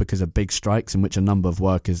arisen because of big strikes in which a number of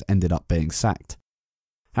workers ended up being sacked.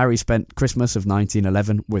 Harry spent Christmas of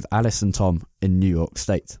 1911 with Alice and Tom in New York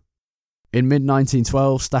State. In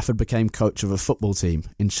mid-1912, Stafford became coach of a football team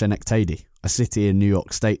in Schenectady, a city in New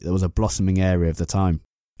York State that was a blossoming area of the time.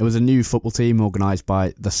 It was a new football team organised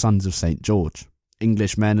by the Sons of St. George,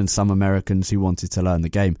 Englishmen and some Americans who wanted to learn the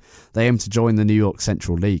game. They aimed to join the New York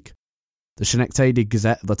Central League. The Schenectady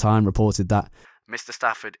Gazette at the time reported that Mr.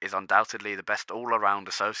 Stafford is undoubtedly the best all-around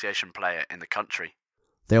association player in the country.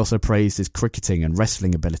 They also praised his cricketing and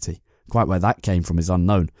wrestling ability. Quite where that came from is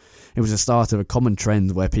unknown. It was the start of a common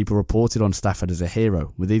trend where people reported on Stafford as a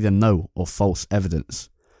hero, with either no or false evidence.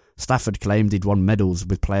 Stafford claimed he'd won medals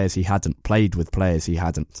with players he hadn't, played with players he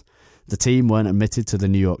hadn't. The team weren't admitted to the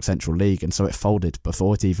New York Central League, and so it folded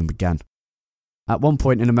before it even began. At one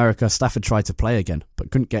point in America, Stafford tried to play again,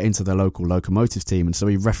 but couldn't get into the local locomotive team, and so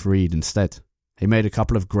he refereed instead. He made a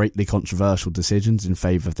couple of greatly controversial decisions in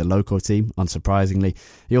favour of the local team, unsurprisingly.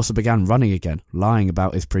 He also began running again, lying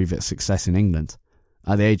about his previous success in England.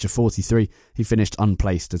 At the age of 43, he finished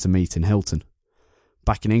unplaced at a meet in Hilton.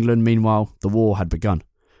 Back in England, meanwhile, the war had begun.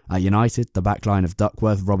 At United, the backline of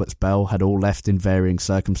Duckworth, Roberts, Bell had all left in varying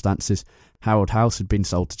circumstances. Harold House had been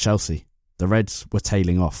sold to Chelsea. The Reds were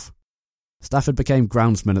tailing off. Stafford became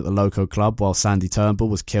groundsman at the local club while Sandy Turnbull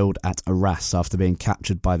was killed at Arras after being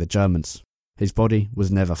captured by the Germans. His body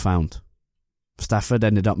was never found. Stafford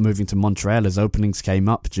ended up moving to Montreal as openings came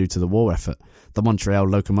up due to the war effort. The Montreal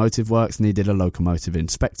Locomotive Works needed a locomotive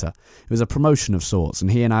inspector. It was a promotion of sorts,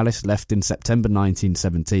 and he and Alice left in September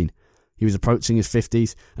 1917. He was approaching his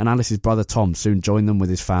 50s, and Alice's brother Tom soon joined them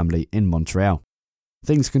with his family in Montreal.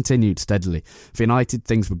 Things continued steadily. For United,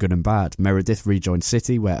 things were good and bad. Meredith rejoined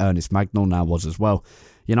City, where Ernest Magnall now was as well.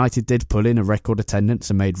 United did pull in a record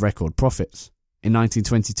attendance and made record profits. In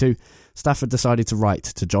 1922, Stafford decided to write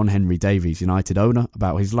to John Henry Davies, United owner,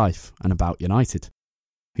 about his life and about United.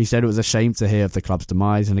 He said it was a shame to hear of the club's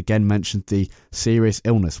demise and again mentioned the serious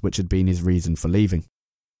illness which had been his reason for leaving.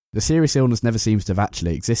 The serious illness never seems to have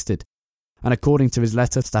actually existed, and according to his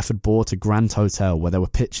letter, Stafford bought a grand hotel where there were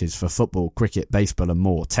pitches for football, cricket, baseball and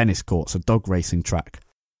more, tennis courts, a dog racing track.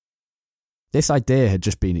 This idea had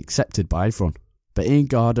just been accepted by everyone. But Ian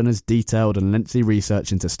Gardner's detailed and lengthy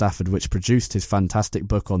research into Stafford, which produced his fantastic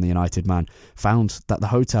book on the United man, found that the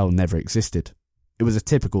hotel never existed. It was a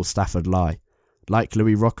typical Stafford lie. Like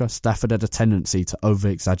Louis Rocca, Stafford had a tendency to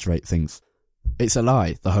over-exaggerate things. It's a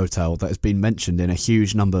lie, the hotel, that has been mentioned in a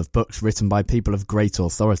huge number of books written by people of great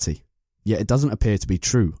authority. Yet it doesn't appear to be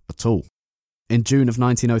true at all. In June of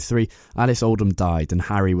 1903, Alice Oldham died and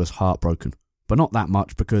Harry was heartbroken. But not that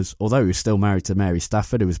much because, although he was still married to Mary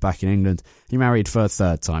Stafford, who was back in England, he married for a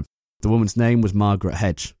third time. The woman's name was Margaret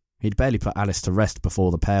Hedge. He'd barely put Alice to rest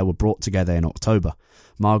before the pair were brought together in October.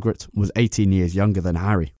 Margaret was 18 years younger than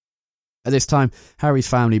Harry. At this time, Harry's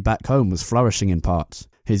family back home was flourishing in parts.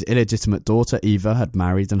 His illegitimate daughter, Eva, had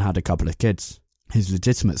married and had a couple of kids. His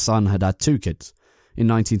legitimate son had had 2 kids. In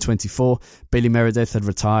 1924, Billy Meredith had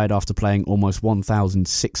retired after playing almost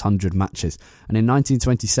 1,600 matches, and in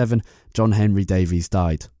 1927, John Henry Davies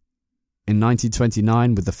died. In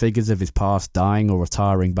 1929, with the figures of his past dying or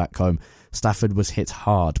retiring back home, Stafford was hit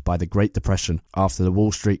hard by the Great Depression after the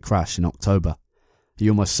Wall Street crash in October. He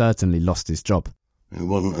almost certainly lost his job. It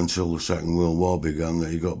wasn't until the Second World War began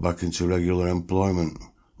that he got back into regular employment,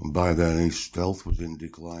 and by then his health was in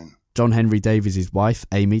decline. John Henry Davies' wife,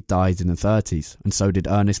 Amy, died in the 30s, and so did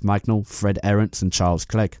Ernest Magnall, Fred Errants and Charles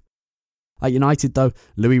Clegg. At United, though,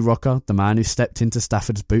 Louis Rocca, the man who stepped into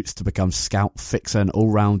Stafford's boots to become scout, fixer and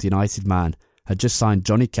all-round United man, had just signed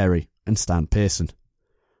Johnny Kerry and Stan Pearson.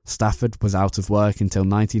 Stafford was out of work until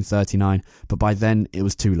 1939, but by then it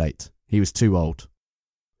was too late. He was too old.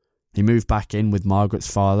 He moved back in with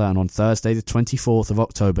Margaret's father, and on Thursday the 24th of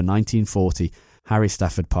October 1940, Harry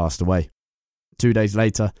Stafford passed away. 2 days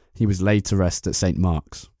later, he was laid to rest at St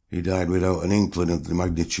Mark's. He died without an inkling of the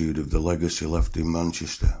magnitude of the legacy left in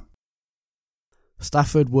Manchester.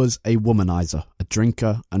 Stafford was a womanizer, a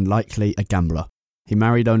drinker, and likely a gambler. He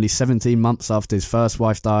married only 17 months after his first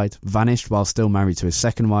wife died, vanished while still married to his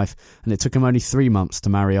second wife, and it took him only 3 months to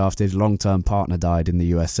marry after his long-term partner died in the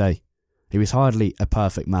USA. He was hardly a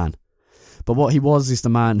perfect man. But what he was is the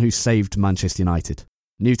man who saved Manchester United.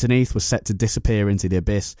 Newton Heath was set to disappear into the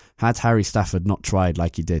abyss had Harry Stafford not tried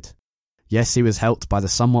like he did. Yes, he was helped by the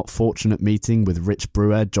somewhat fortunate meeting with rich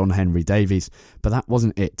brewer John Henry Davies, but that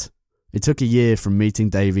wasn't it. It took a year from meeting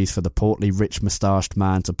Davies for the portly, rich-moustached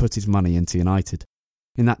man to put his money into United.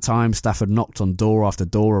 In that time, Stafford knocked on door after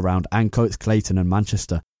door around Ancoats, Clayton and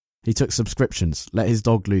Manchester. He took subscriptions, let his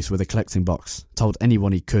dog loose with a collecting box, told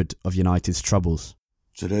anyone he could of United's troubles.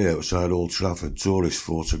 Today outside Old Trafford, tourists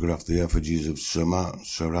photograph the effigies of Sir Matt,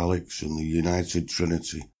 Sir Alex and the United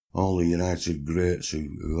Trinity, all the United greats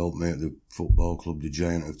who helped make the football club the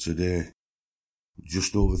giant of today.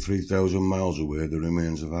 Just over 3,000 miles away, the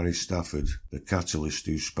remains of Harry Stafford, the catalyst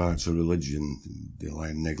who sparked a religion, they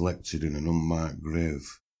lie neglected in an unmarked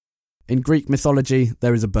grave. In Greek mythology,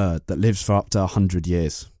 there is a bird that lives for up to 100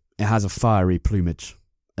 years. It has a fiery plumage.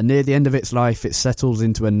 And near the end of its life, it settles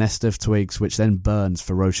into a nest of twigs which then burns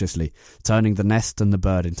ferociously, turning the nest and the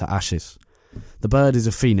bird into ashes. The bird is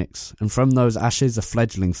a phoenix, and from those ashes a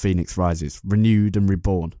fledgling phoenix rises, renewed and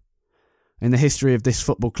reborn. In the history of this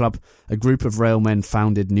football club, a group of railmen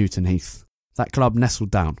founded Newton Heath. That club nestled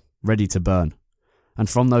down, ready to burn. And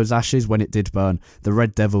from those ashes, when it did burn, the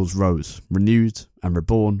Red Devils rose, renewed and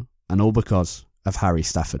reborn, and all because of Harry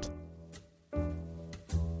Stafford.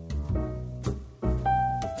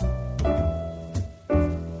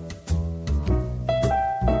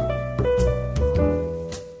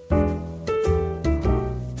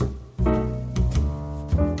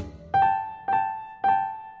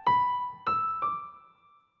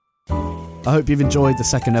 I hope you've enjoyed the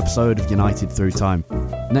second episode of United Through Time.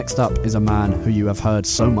 Next up is a man who you have heard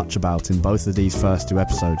so much about in both of these first two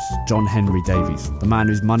episodes, John Henry Davies, the man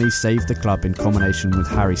whose money saved the club in combination with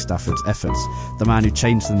Harry Stafford's efforts, the man who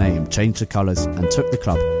changed the name, changed the colours and took the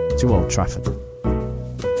club to Old Trafford.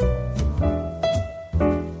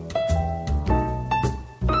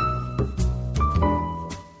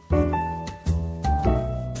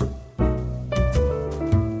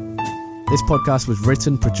 This podcast was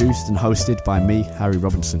written, produced and hosted by me, Harry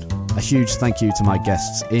Robinson. A huge thank you to my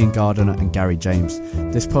guests, Ian Gardiner and Gary James.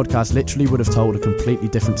 This podcast literally would have told a completely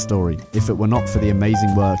different story if it were not for the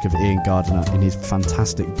amazing work of Ian Gardiner in his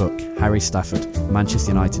fantastic book, Harry Stafford,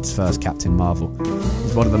 Manchester United's first Captain Marvel.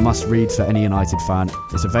 It's one of the must-reads for any United fan.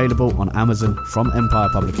 It's available on Amazon, from Empire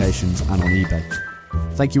Publications and on eBay.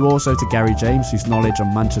 Thank you also to Gary James, whose knowledge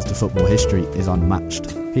on Manchester football history is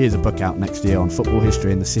unmatched. He has a book out next year on football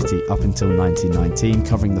history in the city up until 1919,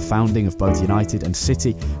 covering the founding of both United and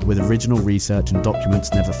City with original research and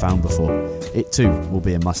documents never found before. It too will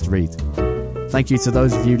be a must-read. Thank you to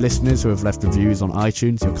those of you listeners who have left reviews on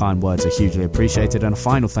iTunes. Your kind words are hugely appreciated. And a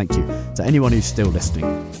final thank you to anyone who's still listening.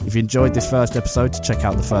 If you enjoyed this first episode, check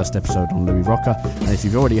out the first episode on Louis Rocker. And if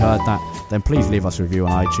you've already heard that, then please leave us a review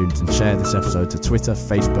on iTunes and share this episode to Twitter,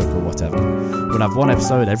 Facebook or whatever. We'll have one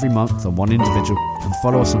episode every month on one individual, and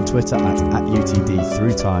follow us on Twitter at UTD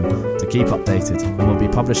Through Time to keep updated. And we'll be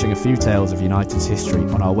publishing a few tales of United's history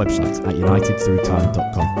on our website at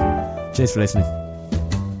unitedthroughtime.com. Cheers for listening.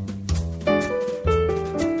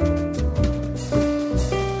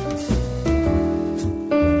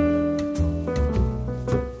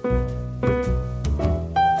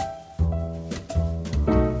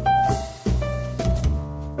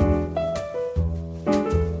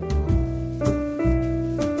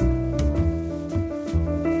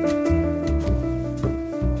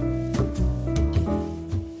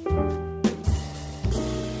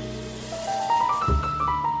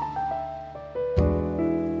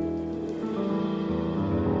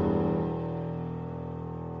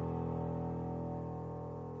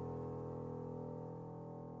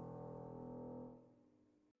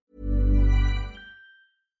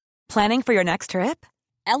 Planning for your next trip?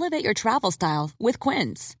 Elevate your travel style with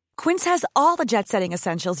Quince. Quince has all the jet-setting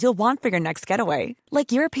essentials you'll want for your next getaway,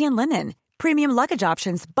 like European linen, premium luggage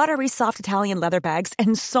options, buttery soft Italian leather bags,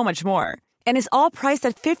 and so much more. And is all priced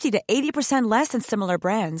at 50 to 80% less than similar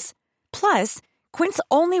brands. Plus, Quince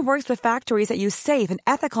only works with factories that use safe and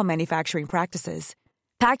ethical manufacturing practices.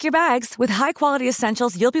 Pack your bags with high-quality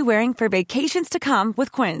essentials you'll be wearing for vacations to come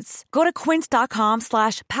with Quince. Go to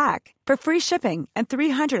quince.com/pack for free shipping and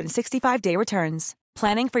 365-day returns.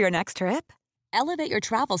 Planning for your next trip? Elevate your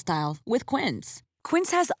travel style with Quince.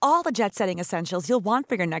 Quince has all the jet-setting essentials you'll want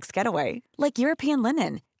for your next getaway, like European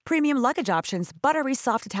linen, premium luggage options, buttery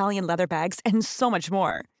soft Italian leather bags, and so much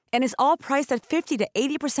more. And is all priced at 50 to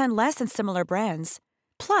 80% less than similar brands.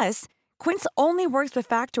 Plus, Quince only works with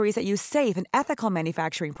factories that use safe and ethical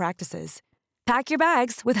manufacturing practices. Pack your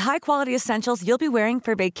bags with high-quality essentials you'll be wearing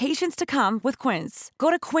for vacations to come with Quince.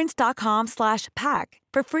 Go to quince.com/pack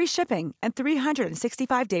for free shipping and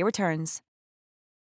 365-day returns.